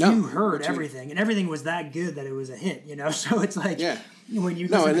 You heard everything, and everything was that good that it was a hit, So it's like, when you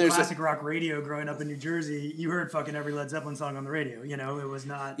listen to classic rock radio growing up in New Jersey, you heard fucking every Led Zeppelin song on the radio, it was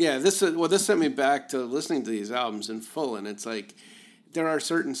not... Yeah, this sent me back to listening to these albums in full, and it's like, there are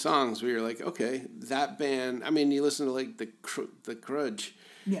certain songs where you're like, okay, that band, you listen to like the Crudge,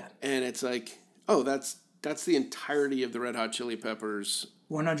 and it's like, oh, that's the entirety of the Red Hot Chili Peppers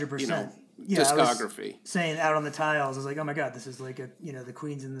 100%. Discography. Saying Out on the Tiles, I was like, oh my god, this is like the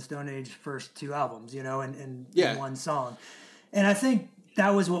Queens and the Stone Age first two albums, in one song. And I think that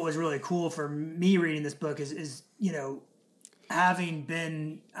was what was really cool for me reading this book is having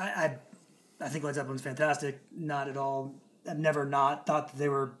been, I think Led Zeppelin's fantastic, not at all. I've never not thought that they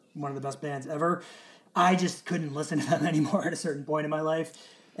were one of the best bands ever. I just couldn't listen to them anymore at a certain point in my life.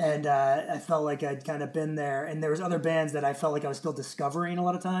 And I felt like I'd kind of been there. And there was other bands that I felt like I was still discovering a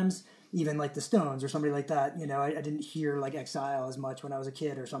lot of times, even like the Stones or somebody like that. I didn't hear like Exile as much when I was a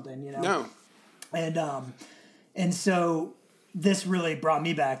kid or something, No. And so this really brought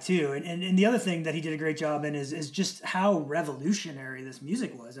me back too. And the other thing that he did a great job in is just how revolutionary this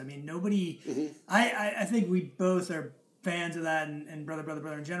music was. Nobody, I think we both are fans of that and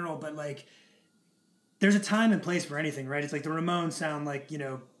Brother in general, but like, there's a time and place for anything, right? It's like the Ramones sound like,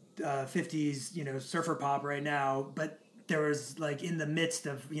 50s, surfer pop right now, but there was like in the midst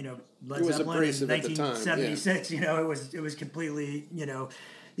of, Led Zeppelin in 1976, it was completely,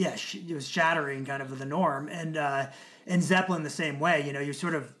 it was shattering kind of the norm. And Zeppelin the same way, you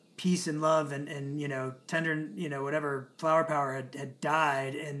sort of peace and love and tender, whatever flower power had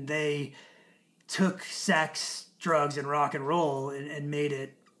died, and they took sex, drugs, and rock and roll and made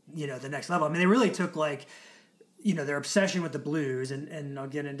it, the next level. They really took like, their obsession with the blues, and I'll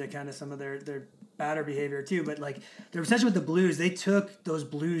get into kind of some of their badder behavior too, but like their obsession with the blues, they took those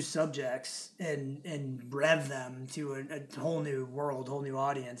blues subjects and rev them to a whole new world, whole new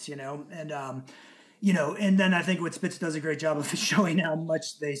audience, and then I think what Spitz does a great job of showing how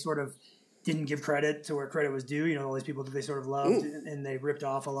much they sort of didn't give credit to where credit was due, all these people that they sort of loved, and they ripped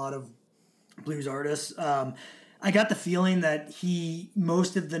off a lot of blues artists. I got the feeling that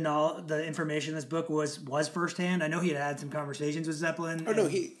most of the information in this book was firsthand. I know he had some conversations with Zeppelin. Oh no,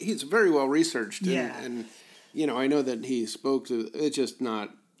 he's very well researched. Yeah, and I know that he spoke to. It's just not.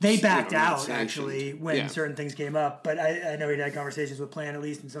 They backed not out sanctioned. actually when certain things came up, but I know he'd had conversations with Plant at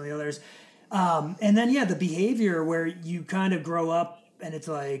least and some of the others. And then the behavior where you kind of grow up and it's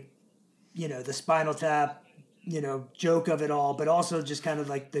like, the Spinal Tap, joke of it all, but also just kind of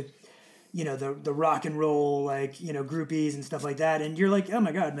like the rock and roll, like, groupies and stuff like that. And you're like, oh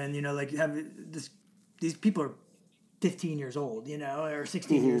my God, man, like these people are 15 years old, or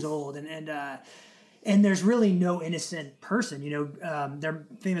 16 years old. And there's really no innocent person, their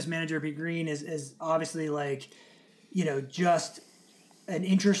famous manager, Pete Green, is obviously like, just an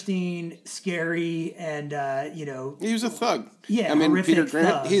interesting, scary, and, he was a thug. Yeah. I mean, Peter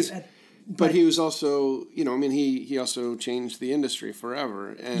Grant, thug. But he was also, he also changed the industry forever.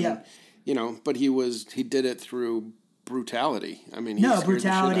 And, but he did it through brutality. I mean, he scared the shit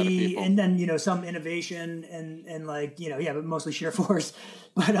out of people. And then, some innovation and like, but mostly sheer force.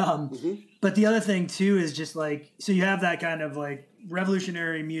 But the other thing too is just like, so you have that kind of like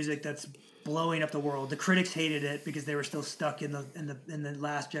revolutionary music that's blowing up the world. The critics hated it because they were still stuck in the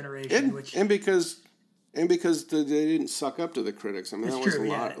last generation, and because they didn't suck up to the critics. I mean, that was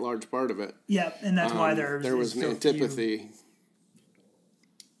a large part of it. Yeah, and that's why there was an antipathy.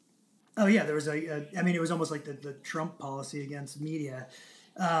 Oh yeah, there was it was almost like the Trump policy against media,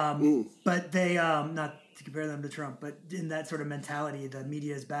 but they not to compare them to Trump, but in that sort of mentality, the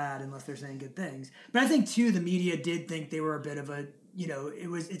media is bad unless they're saying good things. But I think too, the media did think they were a bit of a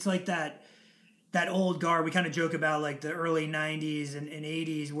it's like that old guard. We kind of joke about like the early 90s and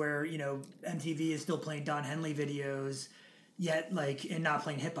 80s where, MTV is still playing Don Henley videos yet like, and not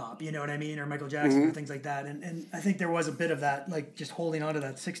playing hip hop, you know what I mean? Or Michael Jackson or things like that. And I think there was a bit of that, like just holding on to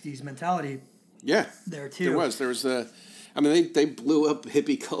that 60s mentality. Yeah. There too. There was they blew up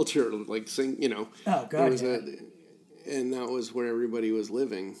hippie culture, like Oh God. And that was where everybody was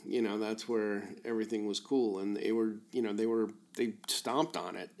living. That's where everything was cool. And they stomped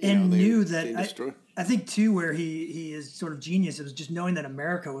on it. And knew that, I think too, where he is sort of genius, it was just knowing that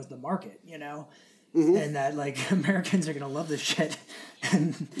America was the market, and that like Americans are going to love this shit.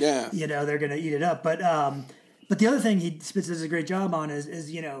 And, they're going to eat it up. But the other thing he does a great job on is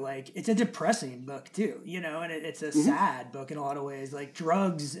like it's a depressing book too, and it's a sad book in a lot of ways. Like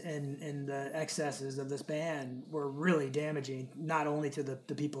drugs and the excesses of this band were really damaging, not only to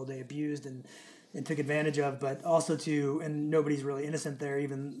the people they abused and took advantage of, but also and nobody's really innocent there,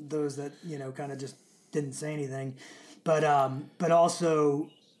 even those that kind of just didn't say anything, but also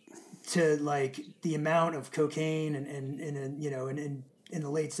to like the amount of cocaine and in the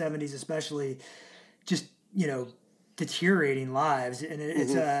late 70s especially, just deteriorating lives. And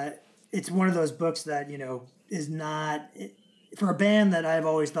it's one of those books that, is not for a band that I've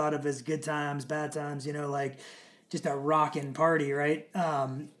always thought of as good times, bad times, like just a rockin' party, right?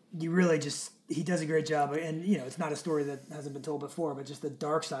 You really he does a great job. And, it's not a story that hasn't been told before, but just the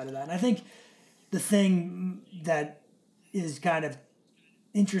dark side of that. And I think the thing that is kind of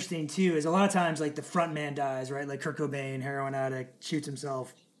interesting too is a lot of times like the front man dies, right? Like Kurt Cobain, heroin addict, shoots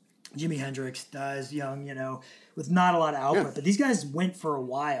himself. Jimi Hendrix dies young, with not a lot of output. Yeah. But these guys went for a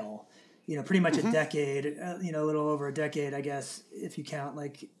while, pretty much a decade, a little over a decade, I guess, if you count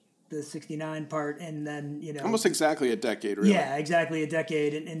like the 69 part. And then, almost exactly a decade, really. Yeah, exactly a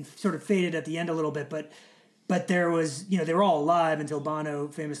decade and sort of faded at the end a little bit. But there was, they were all alive until Bono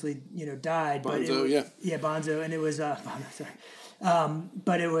famously, died. Bonzo, Bonzo. And it was, Bono, sorry.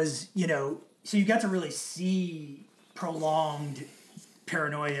 But it was, so you got to really see prolonged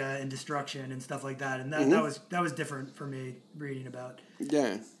paranoia and destruction and stuff like that, and that was different for me reading about.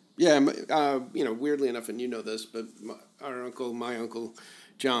 Yeah. Weirdly enough, and this, but my uncle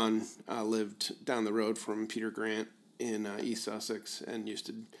John lived down the road from Peter Grant in East Sussex, and used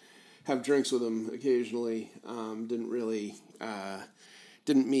to have drinks with him occasionally.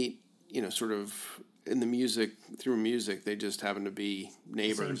 Didn't meet, sort of in the music through music. They just happened to be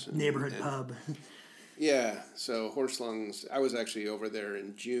neighbors, neighborhood pub. Yeah, so Horse Lungs, I was actually over there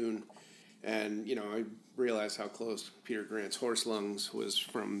in June, and, I realized how close Peter Grant's Horse Lungs was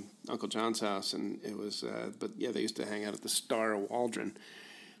from Uncle John's house, and it was, they used to hang out at the Star of Waldron,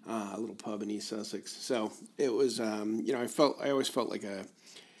 a little pub in East Sussex. So it was, I always felt like a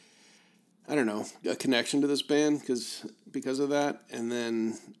connection to this band because of that, and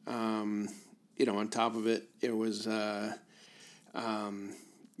then, on top of it, it was,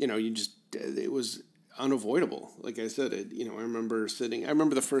 it was unavoidable. Like I said, I remember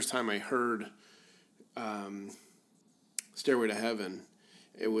the first time I heard Stairway to Heaven,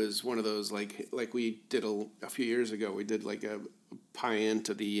 it was one of those like we did a few years ago. We did like a pie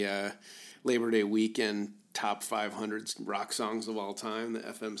into the Labor Day weekend top 500 rock songs of all time that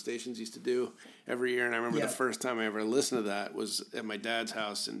FM stations used to do every year. And I remember the first time I ever listened to that was at my dad's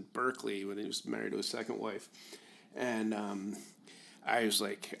house in Berkeley when he was married to his second wife. And I was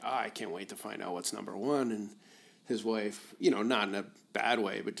like, I can't wait to find out what's number one. And his wife, not in a bad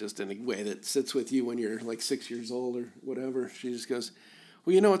way, but just in a way that sits with you when you're like 6 years old or whatever. She just goes,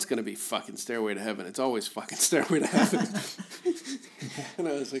 well, it's going to be fucking Stairway to Heaven. It's always fucking Stairway to Heaven. And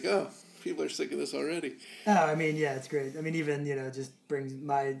I was like, oh, people are sick of this already. Oh, I mean, yeah, it's great. I mean, even, just brings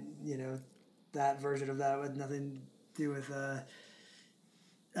my, that version of that with nothing to do with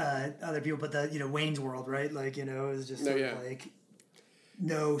other people, but the, Wayne's World, right? Like, it was just sort of like,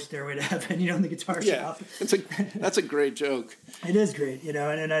 no Stairway to Heaven, in the guitar shop. That's a great joke. It is great,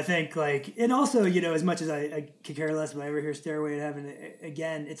 and I think, like, and also, as much as I could care less if I ever hear Stairway to Heaven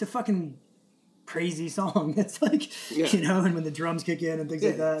again, it's a fucking crazy song. It's like, and when the drums kick in and things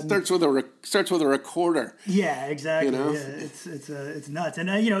like that. Starts with a recorder. Yeah, exactly. Yeah, it's nuts. And,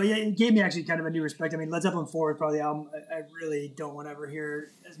 it gave me actually kind of a new respect. I mean, Led Zeppelin 4 is probably the album I really don't want to ever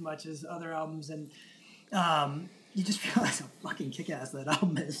hear as much as other albums. And, you just realize how fucking kick-ass that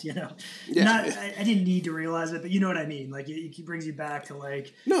album is, Yeah. I didn't need to realize it, but you know what I mean. Like, it brings you back to,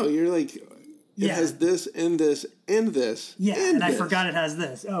 like... No, you're like... It has this and this and this. Yeah, and I forgot it has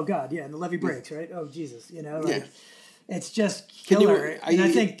this. Oh, God, yeah, and the levee breaks, right? Oh, Jesus, it's just killer. And I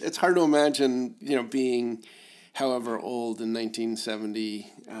think... It's hard to imagine, being however old in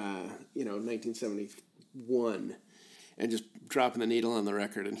 1970, 1971... and just dropping the needle on the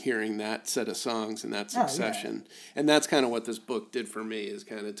record and hearing that set of songs in that succession. And that's kind of what this book did for me, is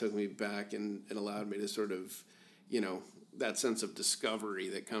kind of took me back and it allowed me to sort of, that sense of discovery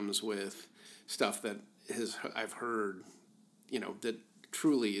that comes with stuff that I've heard, that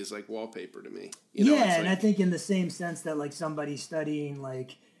truly is like wallpaper to me. And I think in the same sense that like somebody studying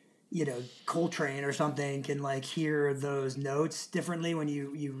like, Coltrane or something can like hear those notes differently when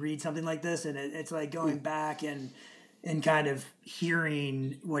you read something like this. And it's like going back and kind of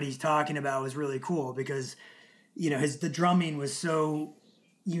hearing what he's talking about was really cool because, the drumming was so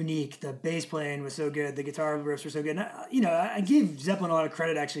unique. The bass playing was so good. The guitar riffs were so good. And, I gave Zeppelin a lot of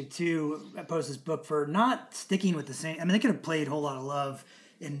credit actually too, I posted this book, for not sticking with the same. I mean, they could have played Whole Lotta Love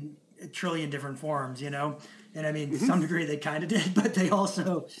in a trillion different forms, And I mean, to some degree they kind of did, but they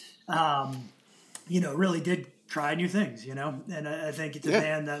also, really did try new things, And I think it's a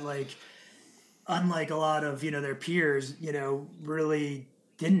band that like, unlike a lot of, their peers, really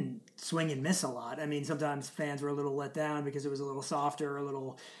didn't swing and miss a lot. I mean, sometimes fans were a little let down because it was a little softer, a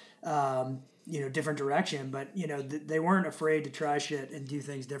little, different direction. But, they weren't afraid to try shit and do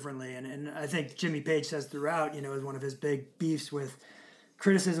things differently. And I think Jimmy Page says throughout, is one of his big beefs with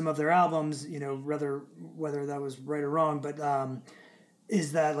criticism of their albums, whether that was right or wrong, but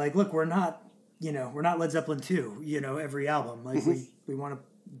is that, like, look, we're not Led Zeppelin 2, every album. Like, we want to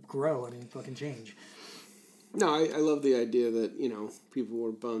grow and fucking change. No, I love the idea that, people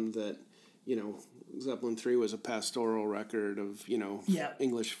were bummed that, Zeppelin 3 was a pastoral record of,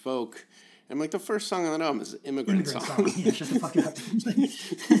 English folk. And like the first song on that album is Immigrant Song. Yeah, shut the fuck up.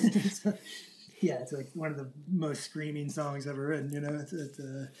 It's like one of the most screaming songs ever written,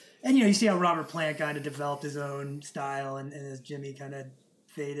 and you see how Robert Plant kind of developed his own style and as Jimmy kind of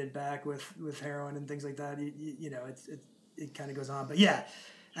faded back with heroin and things like that, it kind of goes on. But yeah,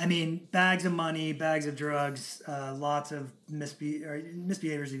 I mean, bags of money, bags of drugs, lots of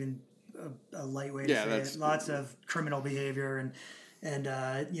misbehavior is even a light way to say it. Lots of criminal behavior and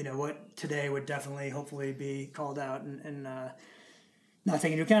what today would definitely, hopefully, be called out and not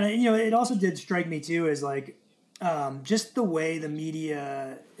taken into account. It also did strike me too as like just the way the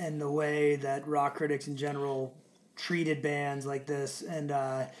media and the way that rock critics in general treated bands like this and.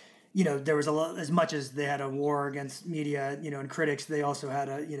 There was a lot, as much as they had a war against media, and critics, they also had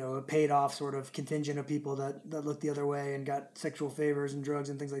a paid off sort of contingent of people that looked the other way and got sexual favors and drugs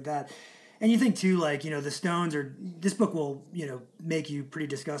and things like that. And you think too, like, the Stones this book will, make you pretty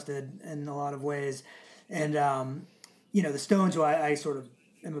disgusted in a lot of ways. And, the Stones, who I sort of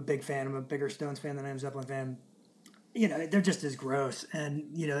am a big fan, I'm a bigger Stones fan than I am Zeppelin fan. They're just as gross. And,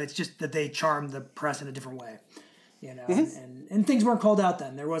 it's just that they charm the press in a different way. And things weren't called out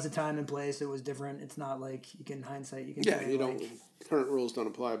then. There was a time and place. It was different. It's not like you can hindsight. You can say, current rules don't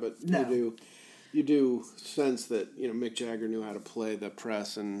apply, but you do sense that Mick Jagger knew how to play the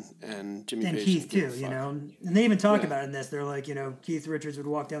press and Jimmy Page Keith too. And they even talk about it in this. They're like Keith Richards would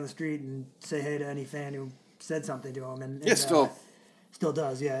walk down the street and say hey to any fan who said something to him, and still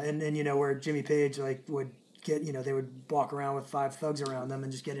does, yeah. And where Jimmy Page like would get, they would walk around with 5 thugs around them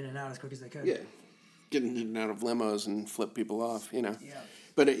and just get in and out as quick as they could. Yeah, getting in and out of limos and flip people off, Yeah.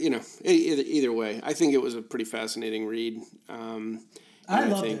 But, either way, I think it was a pretty fascinating read. I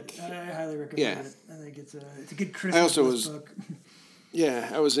loved it. I highly recommend it. I think it's a good Christmas book.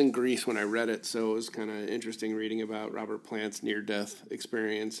 Yeah, I was in Greece when I read it, so it was kind of interesting reading about Robert Plant's near-death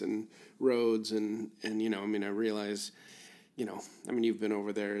experience and roads, and I realize, you've been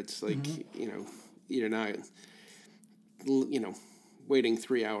over there. It's like, you're not, waiting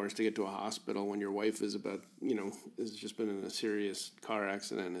 3 hours to get to a hospital when your wife is has just been in a serious car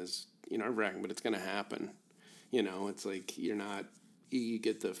accident is, nerve-wracking, but it's going to happen. It's like you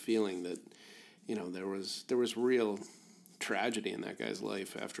get the feeling that, there was real tragedy in that guy's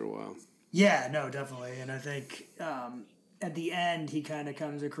life after a while. Yeah, no, definitely. And I think at the end he kind of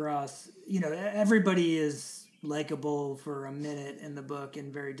comes across, everybody is likable for a minute in the book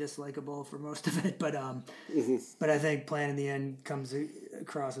and very dislikable for most of it, but I think Plant in the end comes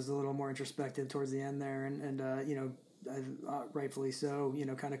across as a little more introspective towards the end there, and rightfully so,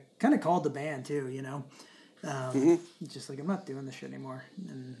 kind of called the band too, just like, I'm not doing this shit anymore,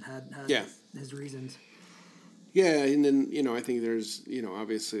 and had his reasons. Yeah, and then, I think there's,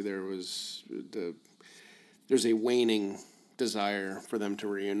 obviously there's a waning desire for them to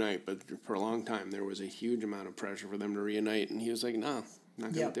reunite, but for a long time there was a huge amount of pressure for them to reunite, and he was like, no, I'm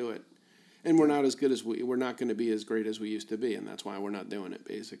not going to do it. And we're not as good as we're not going to be as great as we used to be, and that's why we're not doing it,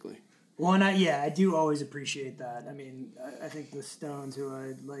 basically. Well, and I do always appreciate that. I mean, I think the Stones, who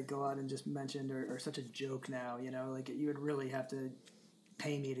I go out and just mentioned, are such a joke now, like you would really have to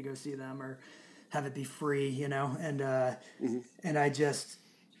pay me to go see them or have it be free, and I just,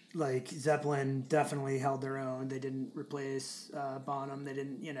 like, Zeppelin definitely held their own. They didn't replace Bonham. They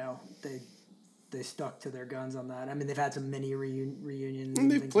didn't, they stuck to their guns on that. I mean, they've had some mini reunions. And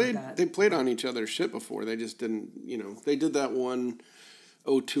they played on each other's shit before. They just didn't, they did that one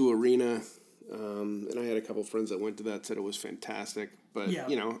O2 Arena, and I had a couple friends that went to that, said it was fantastic. But, I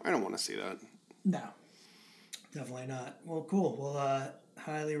don't want to see that. No, definitely not. Well, cool. Well,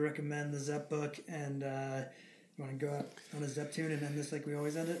 highly recommend the Zepp book, and you want to go out on a Zepp tune and end this like we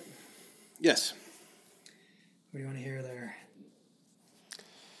always end it? Yes. What do you want to hear there?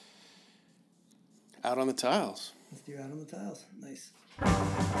 Out on the Tiles. Let's do Out on the Tiles. Nice.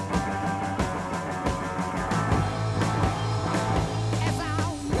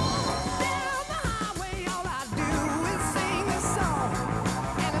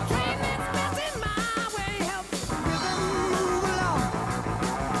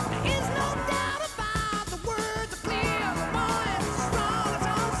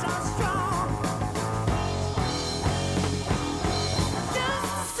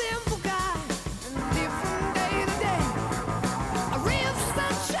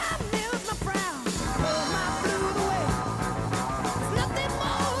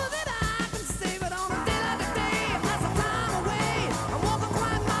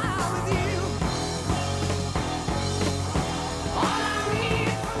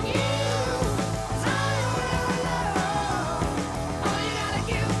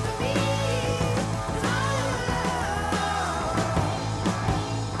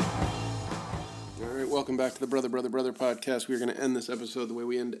 Back to the Brother podcast. We're going to end this episode the way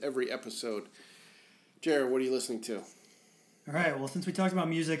we end every episode. Jared, what are you listening to? All right. Well, since we talked about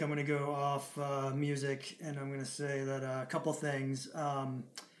music, I'm going to go off music, and I'm going to say that a couple things.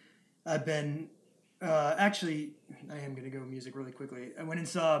 I've been actually, I am going to go music really quickly. I went and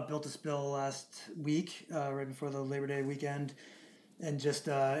saw Built to Spill last week, right before the Labor Day weekend, and just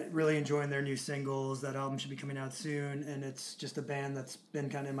really enjoying their new singles. That album should be coming out soon, and it's just a band that's been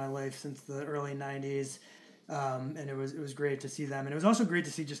kind of in my life since the early 90s, and it was great to see them. And it was also great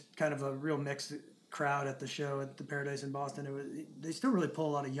to see just kind of a real mixed crowd at the show at the Paradise in Boston. They still really pull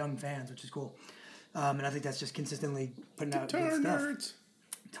a lot of young fans, which is cool, and I think that's just consistently putting out good stuff. Nerds.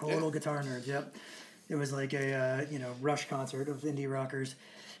 Total guitar nerds, yep. It was like a Rush concert of indie rockers.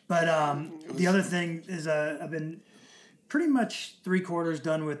 But the other thing is I've been pretty much 3/4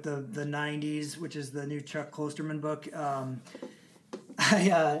 done with the 90s, which is the new Chuck Klosterman book.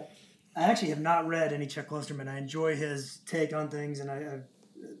 I actually have not read any Chuck Klosterman. I enjoy his take on things, and I'm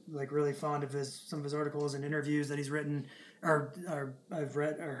like really fond of some of his articles and interviews that he's written, or I've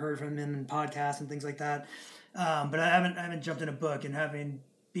read or heard from him in podcasts and things like that. But I haven't jumped in a book, and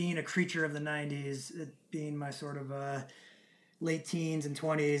being a creature of the 90s, it being my sort of late teens and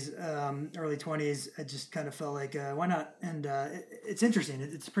 20s, early 20s, I just kind of felt like, why not? And it's interesting.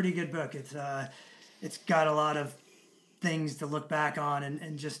 It's a pretty good book. It's got a lot of things to look back on,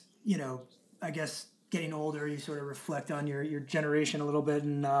 and just, I guess getting older, you sort of reflect on your generation a little bit.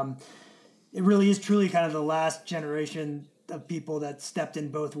 And it really is truly kind of the last generation of people that stepped in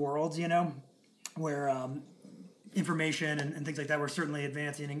both worlds, where information and things like that were certainly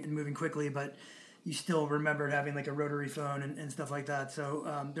advancing and moving quickly, but you still remembered having like a rotary phone and stuff like that.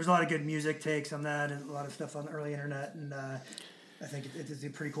 So there's a lot of good music takes on that and a lot of stuff on the early internet. And I think it's a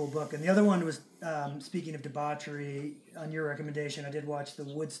pretty cool book. And the other one was, speaking of debauchery, on your recommendation, I did watch the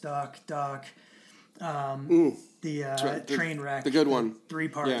Woodstock doc, the train wreck. The good one.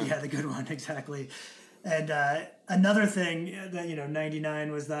 3-part. Yeah, the good one, exactly. And another thing that,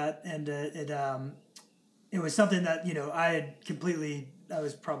 99 was that, and it was something that, I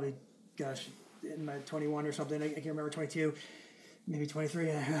was probably, in my 21 or something, I can't remember, 22, maybe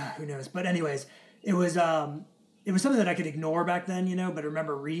 23, who knows. But anyways, it was something that I could ignore back then, but I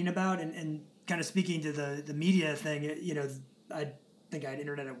remember reading about and kind of speaking to the media thing, I think I had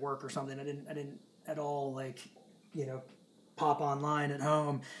internet at work or something. I didn't at all pop online at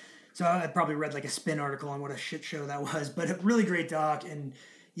home. So I probably read like a spin article on what a shit show that was, but a really great doc. And,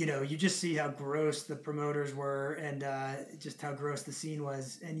 you just see how gross the promoters were and just how gross the scene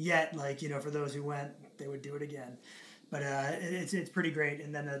was. And yet, for those who went, they would do it again. But it's pretty great.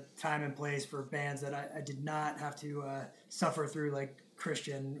 And then a time and place for bands that I did not have to suffer through, like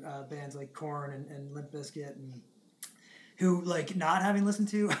Christian bands like Korn and Limp Bizkit, and who, not having listened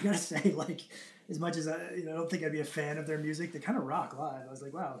to, I gotta say, as much as I don't think I'd be a fan of their music, they kind of rock live. I was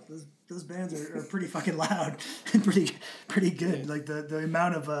like, wow, those bands are pretty fucking loud and pretty good. Like the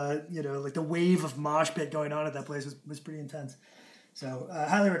amount of the wave of mosh pit going on at that place was pretty intense. So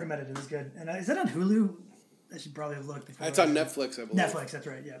highly recommended. It was good. And is that on Hulu? I should probably have looked before. It's on Netflix, I believe. Netflix, that's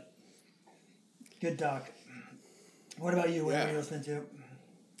right. Yeah. Good doc. What about you? What are you listening to?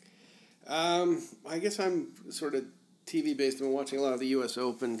 I guess I'm sort of TV based. I've been watching a lot of the U.S.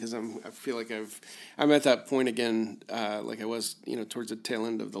 Open because I feel like I'm at that point again, like I was, towards the tail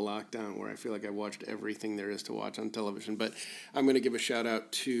end of the lockdown, where I feel like I watched everything there is to watch on television. But I'm going to give a shout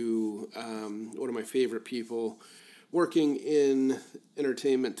out to one of my favorite people working in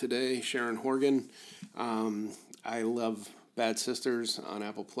entertainment today, Sharon Horgan. I love Bad Sisters on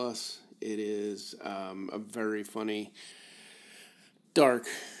Apple Plus. It is a very funny, dark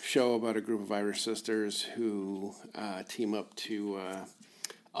show about a group of Irish sisters who team up to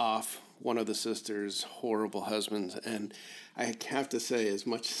off one of the sisters' horrible husbands. And I have to say, as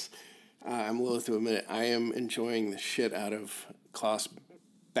much as I'm loath to admit it, I am enjoying the shit out of Klaus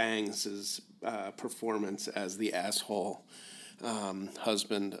Bangs' performance as the asshole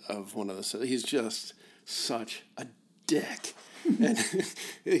husband of one of the sisters. He's just such a dick. And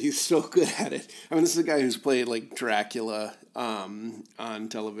he's so good at it. I mean, this is a guy who's played like Dracula on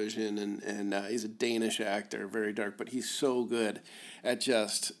television, and he's a Danish actor, very dark, but he's so good at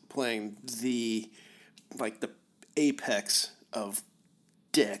just playing the apex of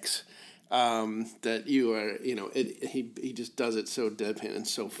dicks that you are, he just does it so deadpan and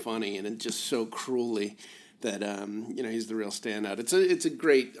so funny and just so cruelly that he's the real standout. It's a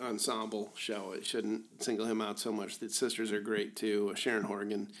great ensemble show. It shouldn't single him out so much. The sisters are great too. Sharon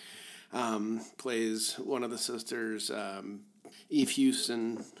Horgan plays one of the sisters. Eve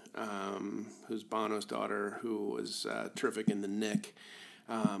Houston, who's Bono's daughter, who was terrific in The Knick,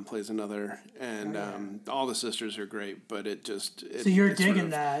 plays another, and all the sisters are great. But so you're digging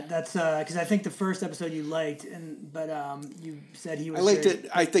that? That's because I think the first episode you liked, but you said he was. I liked it.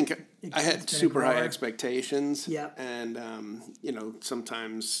 I think I had super high expectations. Yeah, and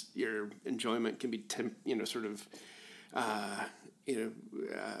sometimes your enjoyment can be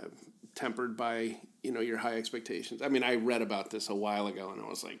tempered by your high expectations. I mean, I read about this a while ago, and I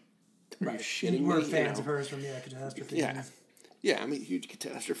was like, "Are you shitting me?" You were fans of hers from Catastrophe. Yeah. Yeah, I'm a huge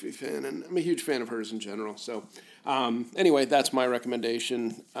Catastrophe fan, and I'm a huge fan of hers in general. So, anyway, that's my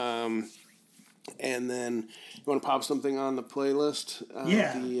recommendation. And then, you want to pop something on the playlist?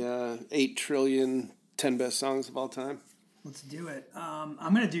 The 8 trillion 10 best songs of all time? Let's do it.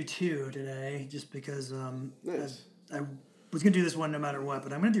 I'm going to do 2 today, just because nice. I was going to do this one no matter what,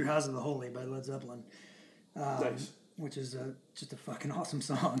 but I'm going to do House of the Holy by Led Zeppelin. Nice. Which is just a fucking awesome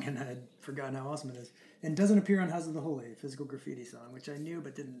song, and I had forgotten how awesome it is. And doesn't appear on House of the Holy, a Physical Graffiti song, which I knew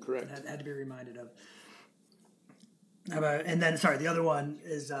but didn't. Correct. Had to be reminded of. And then, the other one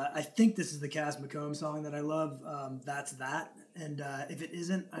is, I think this is the Cass McComb song that I love, That's That. And if it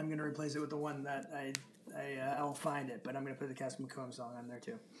isn't, I'm going to replace it with the one that I'll find it, but I'm going to put the Cass McComb song on there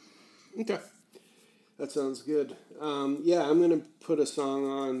too. Okay. That sounds good. I'm going to put a song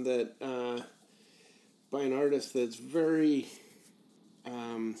on that by an artist that's very,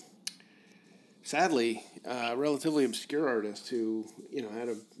 sadly, relatively obscure artist who, had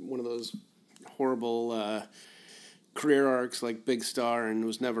one of those horrible career arcs like Big Star and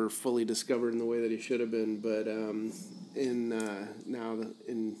was never fully discovered in the way that he should have been, but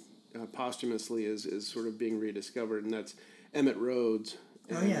posthumously is sort of being rediscovered, and that's Emmett Rhodes.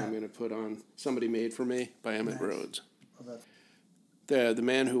 And I'm going to put on Somebody Made for Me by Emmett Rhodes. The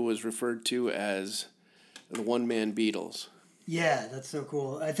man who was referred to as the one-man Beatles. Yeah, that's so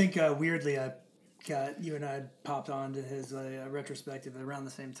cool. I think weirdly, you and I popped on to his retrospective around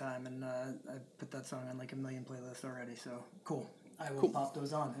the same time, and I put that song on like a million playlists already. So cool. I will pop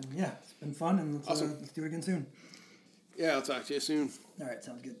those on, and yeah, it's been fun, and let's do it again soon. Yeah, I'll talk to you soon. All right,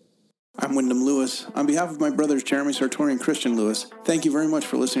 sounds good. I'm Wyndham Lewis. On behalf of my brothers Jeremy Sartori and Christian Lewis, thank you very much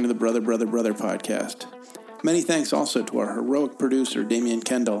for listening to the Brother podcast. Many thanks also to our heroic producer, Damian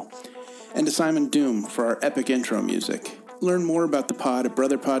Kendall, and to Simon Doom for our epic intro music. Learn more about the pod at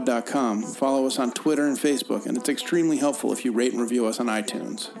brotherpod.com. Follow us on Twitter and Facebook, and it's extremely helpful if you rate and review us on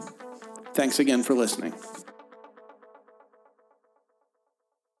iTunes. Thanks again for listening.